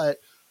 But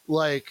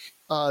like,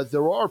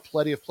 there are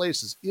plenty of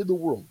places in the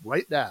world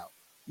right now,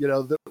 you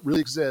know, that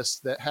really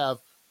exist that have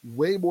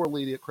way more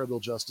lenient criminal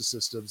justice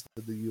systems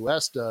than the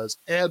U.S. does,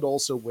 and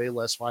also way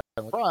less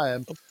violent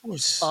crime. Of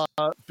course,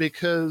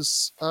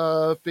 because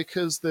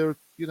they're,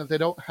 you know, they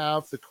don't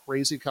have the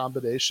crazy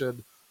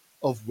combination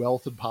of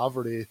wealth and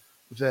poverty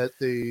that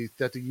the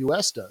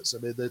U.S. does. I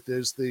mean, that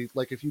there's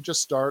like, if you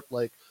just start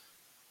like,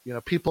 you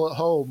know, people at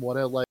home want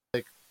to like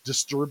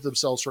disturb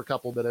themselves for a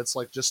couple minutes,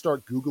 like just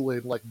start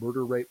Googling like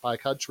murder rate by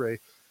country,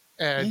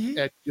 and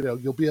you know,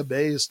 you'll be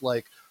amazed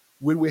like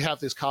when we have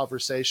these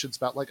conversations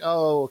about like,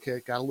 oh, okay,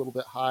 it got a little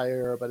bit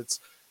higher, but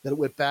then it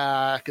went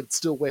back, and it's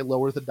still way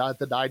lower than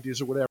the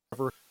 90s or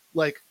whatever.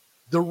 Like,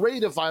 the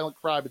rate of violent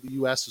crime in the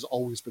U.S. has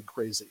always been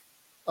crazy,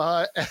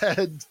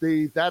 and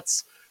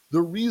that's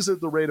the reason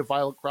the rate of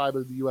violent crime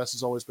in the U.S.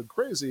 has always been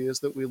crazy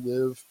is that we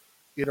live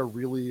in a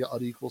really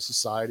unequal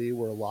society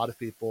where a lot of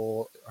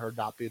people are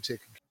not being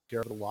taken care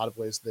of in a lot of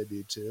ways they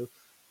need to.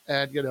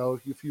 And, you know,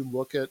 if you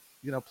look at,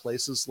 you know,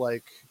 places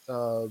like,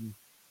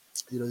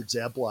 you know, the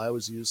example I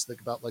always use,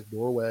 think about like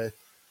Norway,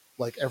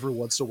 like every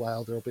once in a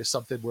while, there'll be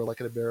something where like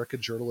an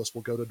American journalist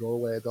will go to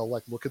Norway, they'll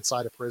like look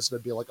inside a prison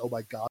and be like, oh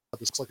my God,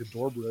 this looks like a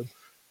dorm room.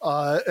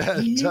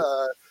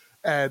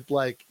 And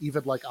like,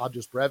 even like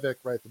Anders Breivik,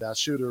 right, the mass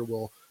shooter,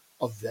 will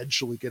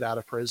eventually get out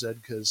of prison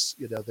because,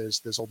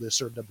 there's only a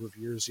certain number of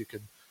years you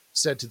can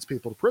sentence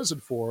people to prison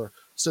for.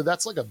 So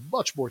that's like a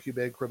much more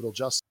humane criminal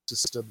justice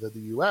system than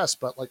the US,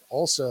 but like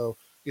also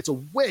it's a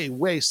way,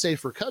 way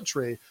safer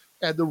country.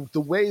 And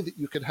the way that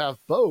you can have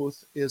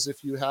both is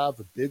if you have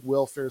a big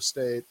welfare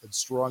state and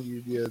strong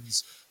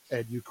unions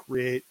and you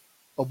create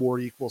a more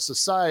equal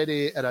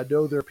society. And I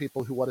know there are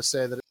people who want to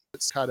say that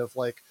it's kind of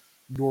like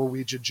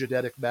Norwegian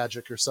genetic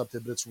magic or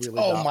something, but it's really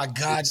Oh not. my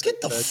God, get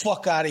the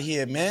fuck out of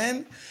here,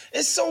 man.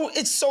 It's so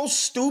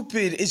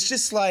stupid. It's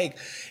just like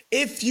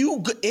if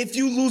you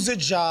lose a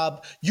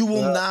job,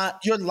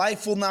 your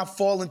life will not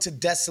fall into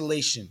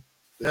desolation.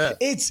 Yeah.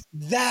 It's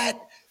that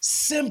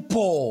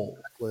simple.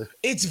 Exactly.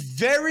 It's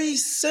very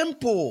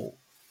simple.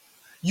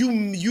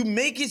 You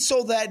make it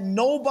so that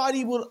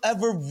nobody will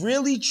ever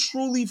really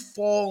truly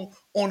fall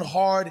on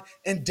hard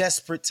and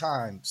desperate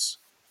times.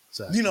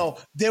 Exactly.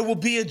 There will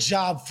be a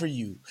job for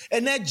you.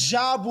 And that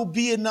job will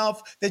be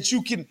enough that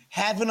you can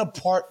have an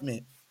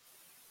apartment.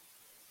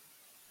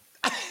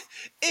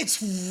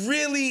 It's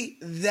really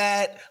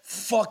that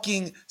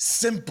fucking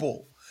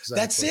simple.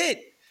 Exactly. That's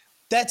it.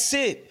 That's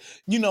it.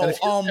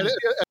 And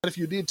if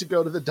you need to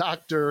go to the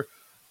doctor,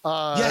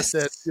 yes,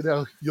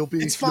 that you'll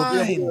be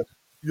fine.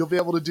 You'll be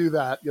able to do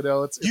that.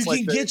 It's you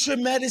like can get your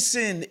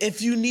medicine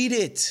if you need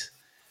it.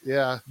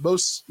 Yeah,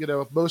 most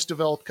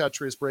developed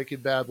countries, Breaking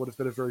Bad would have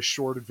been a very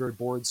short and very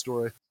boring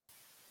story.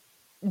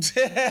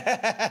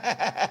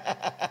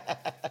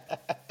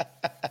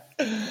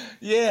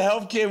 Yeah,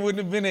 healthcare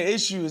wouldn't have been an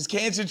issue. His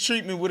cancer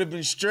treatment would have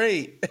been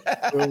straight.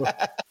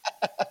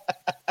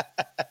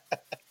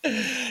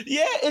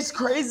 Yeah, it's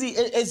crazy.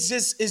 It's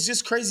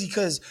just crazy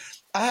because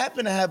I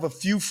happen to have a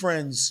few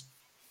friends.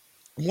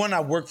 One, I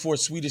work for a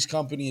Swedish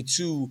company, and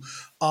two,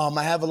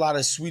 I have a lot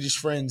of Swedish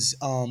friends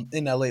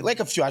in LA.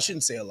 Like a few, I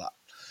shouldn't say a lot.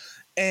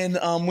 And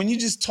when you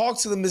just talk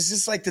to them, it's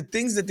just like the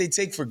things that they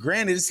take for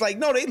granted. It's like,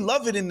 no, they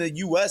love it in the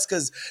US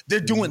because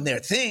they're doing their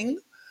thing,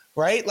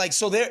 right? Like,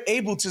 so they're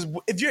able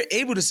to, if you're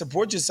able to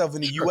support yourself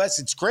in the US,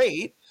 it's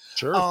great.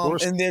 Sure, of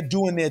course. And they're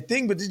doing their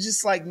thing, but they're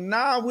just like,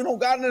 nah, we don't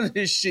got none of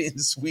this shit in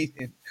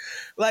Sweden.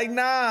 Like,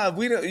 nah,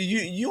 we don't.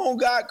 You don't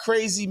got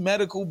crazy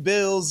medical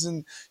bills,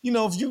 and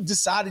if you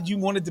decided you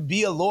wanted to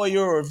be a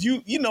lawyer, or if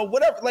you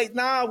whatever, like,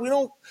 nah, we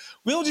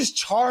don't just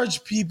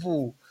charge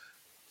people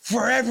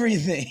for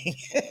everything.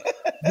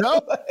 No.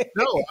 I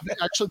mean,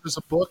 actually, there's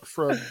a book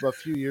from a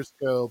few years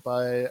ago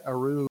by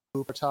Aru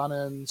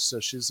Partanen. So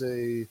she's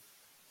a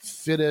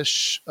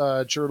Finnish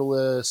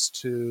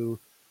journalist who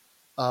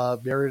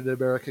married an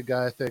American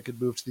guy, I think, and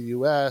moved to the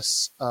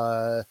U.S.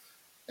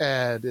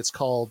 And it's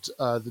called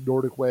The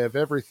Nordic Way of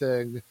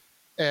Everything.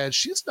 And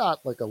she's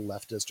not like a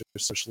leftist or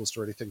socialist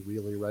or anything,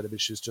 really, right? I mean,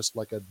 she's just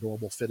like a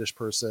normal Finnish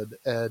person,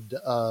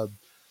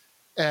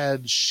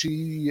 and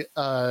she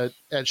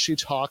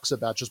talks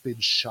about just being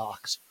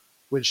shocked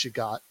when she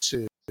got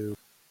to the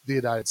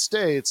United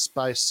States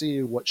by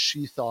seeing what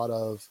she thought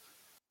of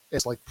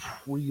as like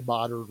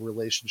pre-modern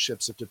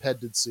relationships of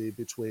dependency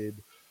between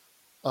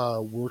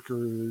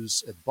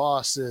workers and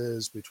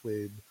bosses,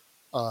 between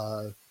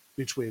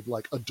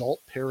like adult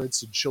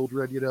parents and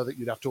children, that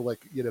you'd have to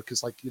like,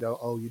 because like,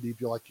 oh, you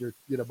need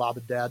your mom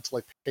and dad to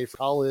like pay for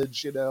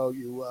college,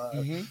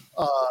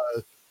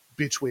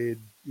 between,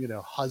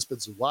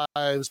 husbands and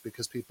wives,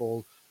 because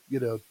people,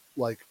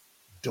 like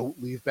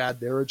don't leave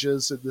bad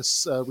marriages in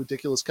this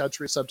ridiculous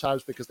country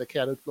sometimes because they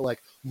can't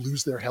like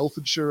lose their health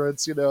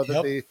insurance, and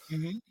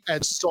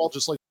it's all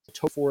just like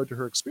forward to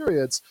her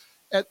experience.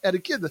 And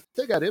again, the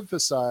thing I'd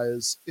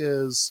emphasize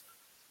is,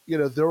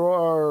 there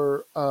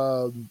are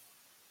a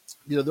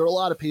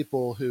lot of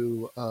people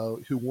who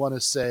want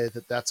to say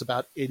that that's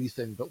about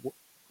anything but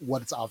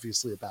what it's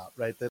obviously about,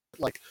 right? That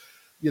like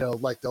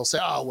they'll say,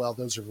 oh, well,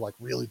 those are like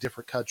really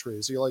different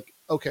countries. You're like,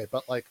 okay,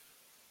 but like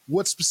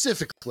what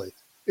specifically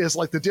is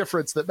like the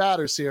difference that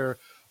matters here?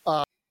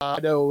 I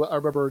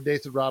remember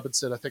Nathan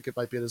Robinson, I think it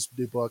might be in his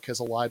new book, has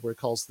a line where he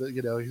calls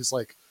he's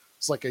like,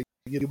 it's like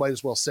you might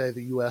as well say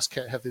the U.S.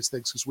 can't have these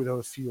things because we don't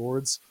have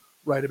fjords,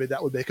 right? I mean,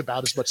 that would make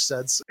about as much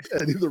sense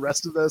as any of the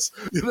rest of this,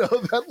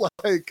 that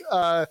like,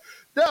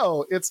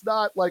 no, it's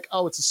not like,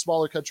 oh, it's a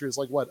smaller country. It's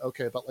like, what?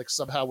 Okay, but like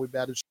somehow we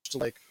managed to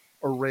like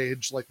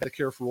arrange like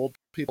Medicare for old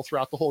people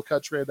throughout the whole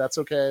country, and that's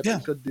okay. But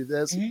we couldn't do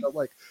this.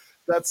 Like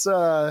that's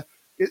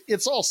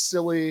it's all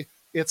silly.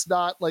 It's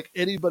not like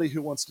anybody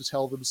who wants to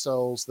tell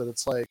themselves that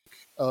it's like,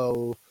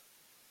 oh,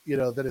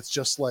 that it's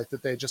just like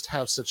that they just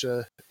have such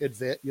a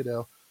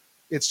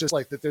it's just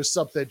like that there's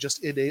something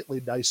just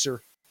innately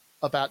nicer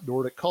about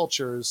Nordic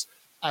cultures.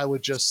 I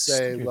would just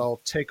say,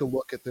 well, take a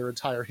look at their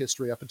entire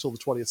history up until the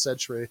 20th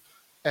century,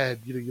 and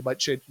you might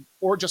change,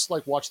 or just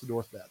like watch the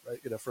Northman,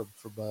 right? From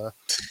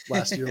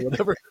last year, or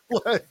whatever.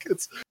 Like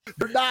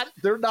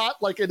they're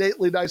not like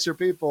innately nicer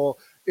people.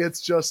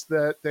 It's just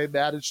that they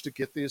managed to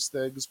get these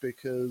things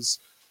because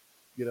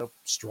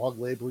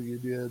strong labor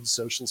unions,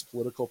 socialist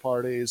political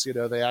parties,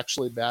 they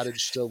actually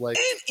managed to like.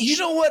 And you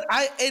know what?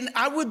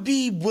 I would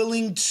be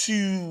willing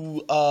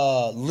to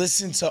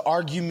listen to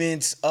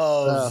arguments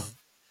of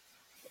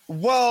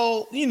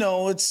Well,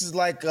 it's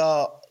like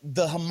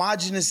the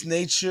homogenous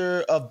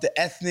nature of the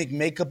ethnic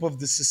makeup of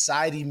the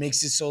society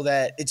makes it so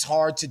that it's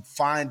hard to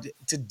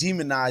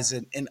demonize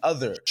an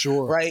other,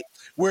 Sure. right?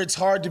 Where it's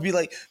hard to be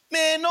like,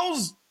 man,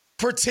 those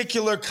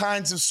particular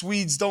kinds of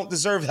Swedes don't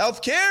deserve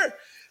health care.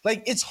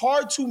 Like, it's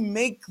hard to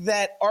make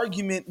that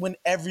argument when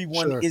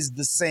everyone is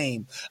the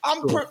same.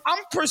 I'm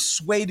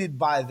persuaded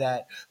by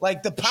that.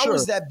 Like, the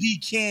powers that be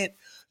can't,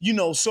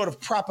 sort of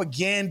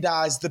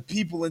propagandize the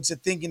people into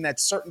thinking that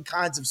certain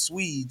kinds of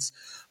Swedes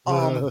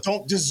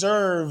don't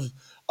deserve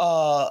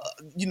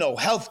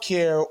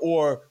healthcare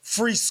or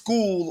free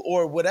school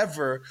or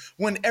whatever,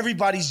 when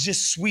everybody's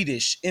just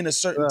Swedish in a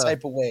certain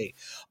type of way.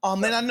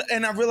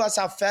 And I realize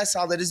how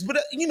facile that is, but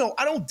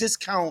I don't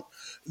discount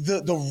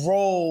the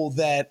role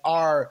that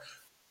our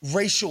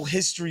racial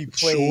history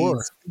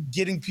plays,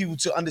 getting people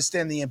to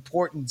understand the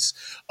importance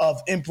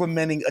of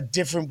implementing a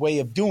different way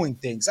of doing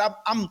things.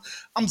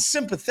 I'm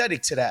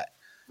sympathetic to that.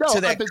 No, to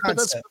that I think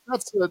concept.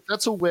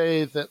 that's a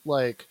way that,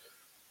 like,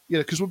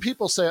 because when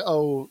people say,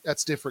 "Oh,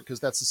 that's different because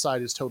that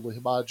society is totally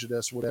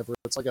homogenous," or whatever,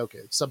 it's like,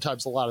 okay,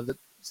 sometimes a lot of the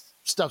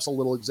stuff's a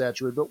little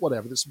exaggerated, but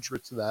whatever. There's some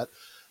truth to that.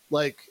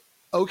 Like,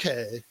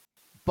 okay,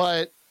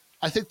 but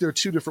I think there are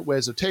two different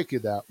ways of taking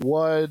that.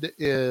 One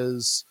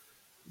is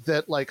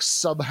that, like,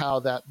 somehow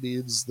that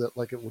means that,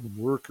 like, it wouldn't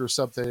work or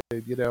something,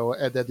 and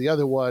then the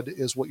other one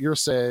is what you're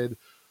saying,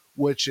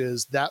 which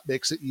is that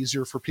makes it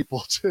easier for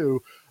people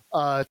to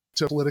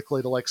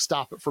politically to, like,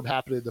 stop it from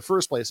happening in the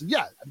first place. And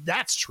yeah,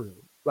 that's true,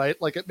 right?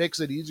 Like, it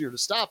makes it easier to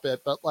stop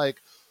it, but, like,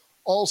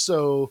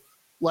 also,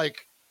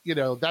 like,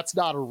 that's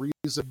not a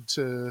reason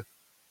to,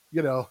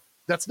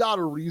 that's not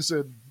a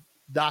reason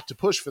not to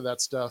push for that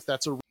stuff.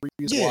 That's a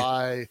reason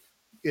why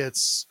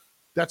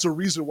that's a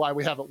reason why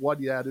we haven't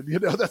won yet. And,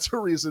 that's a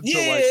reason to,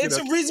 like, it's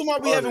a reason why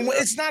we haven't won.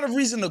 It's not a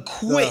reason to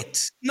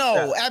quit.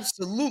 No,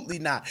 absolutely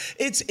not.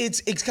 It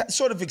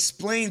sort of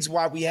explains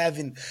why we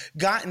haven't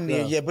gotten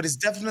there yet, but it's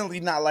definitely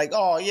not like,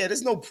 oh yeah,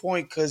 there's no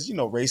point because,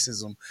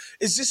 racism.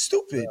 It's just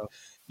stupid.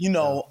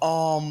 I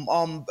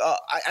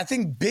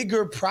think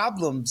bigger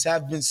problems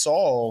have been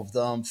solved.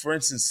 For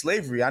instance,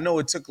 slavery. I know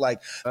it took like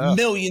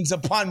millions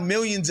upon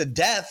millions of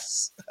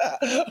deaths,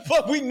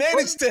 but we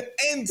managed to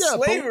end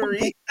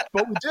slavery.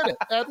 But we did it,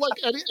 and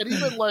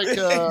even like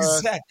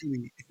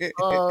exactly.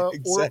 Or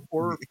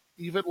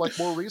even like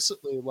more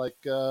recently, like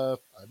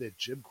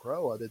Jim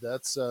Crow. I mean,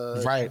 that's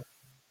right.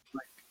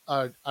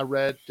 I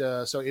read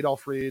so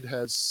Adolph Reed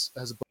has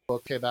a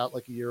book came out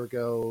like a year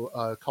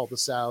ago called The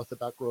South,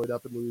 about growing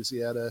up in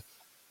Louisiana,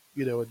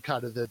 and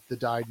kind of the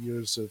dying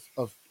years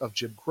of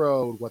Jim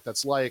Crow and what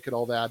that's like and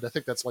all that. And I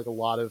think that's like a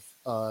lot of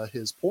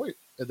his point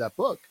in that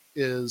book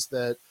is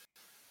that,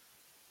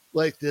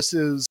 like, this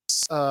is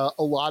a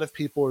lot of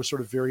people are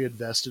sort of very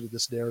invested in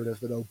this narrative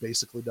that,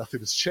 basically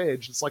nothing has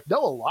changed. It's like,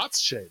 no, a lot's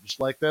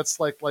changed. Like, that's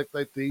like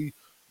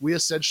we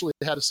essentially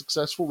had a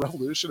successful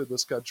revolution in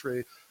this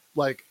country,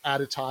 like,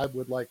 at a time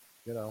when, like,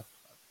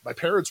 my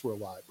parents were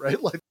alive,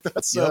 right? Like,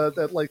 that's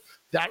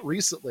that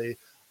recently.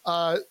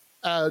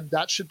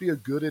 That should be a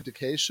good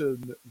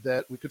indication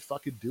that we could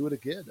fucking do it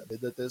again. I mean,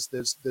 that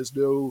there's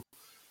no,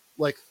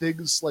 like,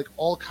 things, like,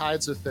 all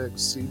kinds of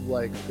things seem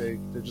like they're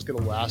just going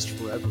to last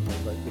forever,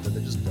 but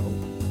they just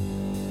don't.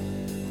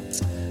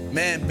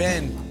 Man,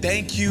 Ben,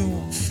 thank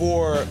you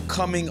for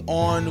coming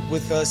on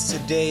with us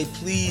today.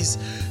 Please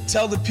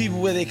tell the people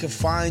where they can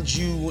find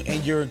you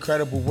and your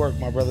incredible work,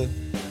 my brother.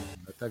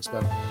 Thanks,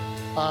 Ben.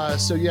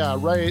 So yeah,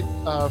 write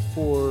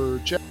for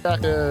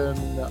Jackson,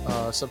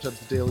 sometimes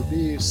the Daily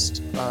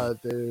Beast.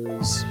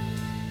 There's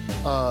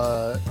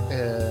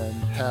and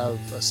have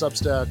a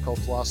Substack called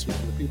Philosophy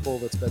for the People.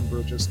 That's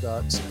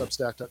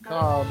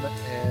benburgess.substack.com.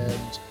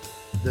 And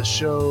the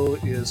show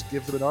is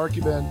Give Them an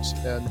Argument,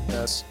 and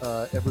that's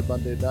every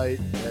Monday night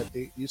at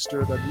 8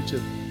 Eastern on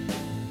YouTube.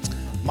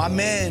 My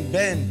man,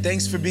 Ben,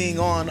 thanks for being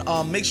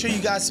on. Make sure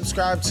you guys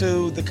subscribe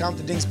to the Count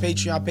the Dings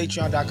Patreon,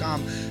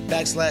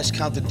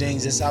 patreon.com/Count the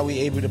Dings. That's how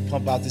we're able to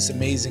pump out this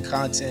amazing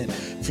content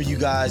for you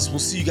guys. We'll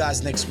see you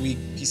guys next week.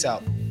 Peace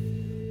out.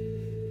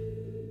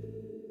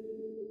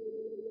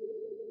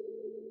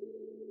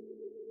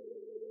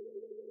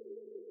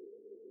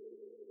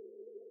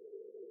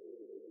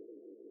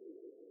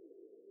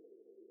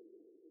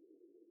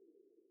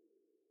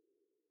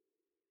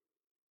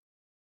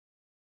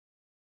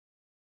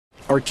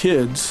 Our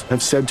kids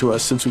have said to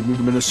us since we moved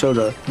to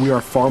Minnesota, we are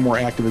far more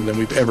active than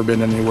we've ever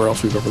been anywhere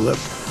else we've ever lived.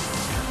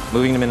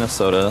 Moving to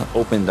Minnesota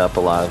opened up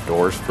a lot of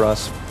doors for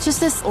us. Just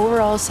this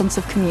overall sense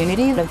of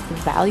community, of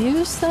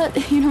values that,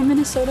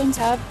 Minnesotans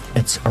have.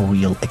 It's a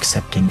real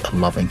accepting,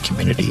 loving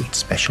community,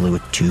 especially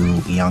with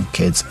 2 young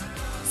kids.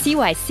 See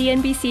why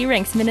CNBC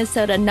ranks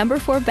Minnesota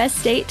 #4 best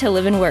state to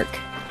live and work.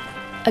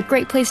 A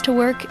great place to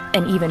work,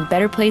 an even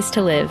better place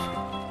to live.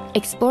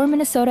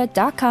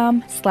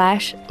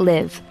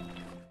 ExploreMinnesota.com/live.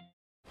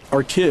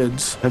 Our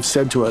kids have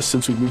said to us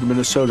since we moved to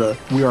Minnesota,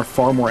 we are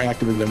far more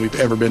active than we've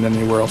ever been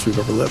anywhere else we've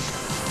ever lived.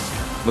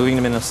 Moving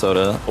to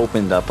Minnesota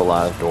opened up a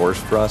lot of doors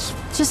for us.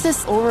 Just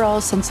this overall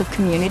sense of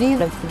community,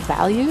 of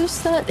values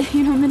that,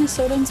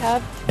 Minnesotans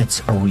have.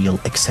 It's a real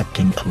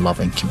accepting,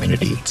 loving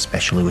community,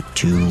 especially with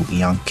 2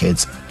 young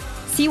kids.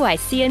 See why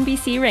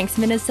CNBC ranks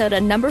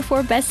Minnesota number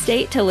 4 best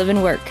state to live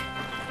and work.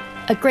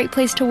 A great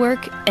place to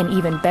work, an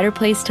even better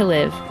place to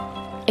live.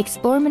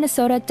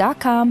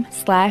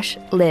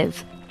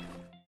 ExploreMinnesota.com/live.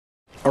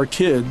 Our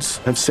kids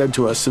have said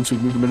to us since we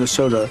moved to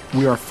Minnesota,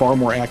 we are far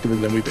more active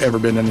than we've ever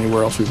been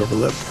anywhere else we've ever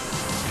lived.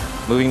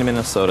 Moving to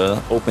Minnesota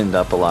opened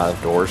up a lot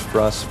of doors for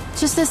us.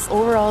 Just this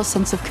overall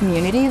sense of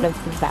community, of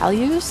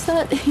values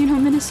that,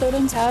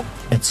 Minnesotans have.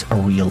 It's a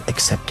real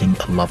accepting,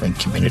 loving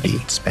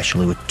community,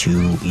 especially with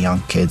 2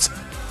 young kids.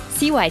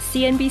 See why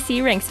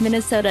CNBC ranks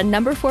Minnesota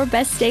number 4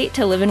 best state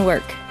to live and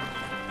work.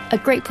 A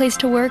great place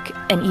to work,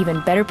 an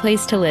even better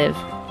place to live.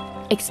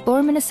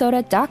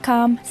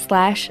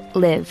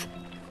 ExploreMinnesota.com/live.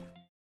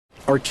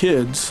 Our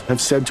kids have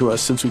said to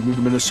us since we moved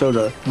to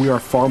Minnesota, we are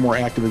far more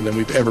active than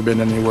we've ever been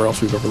anywhere else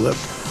we've ever lived.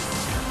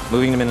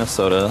 Moving to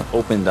Minnesota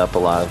opened up a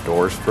lot of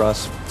doors for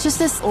us. Just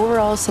this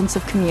overall sense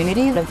of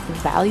community, of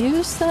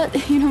values that,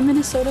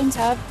 Minnesotans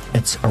have.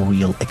 It's a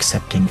real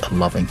accepting,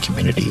 loving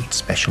community,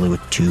 especially with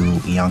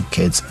 2 young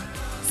kids.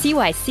 See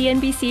why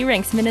CNBC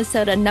ranks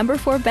Minnesota number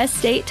 4 best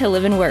state to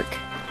live and work.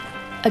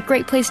 A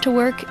great place to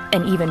work,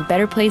 an even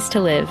better place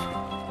to live.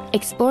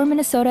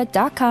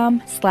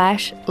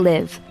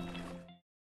 ExploreMinnesota.com/live.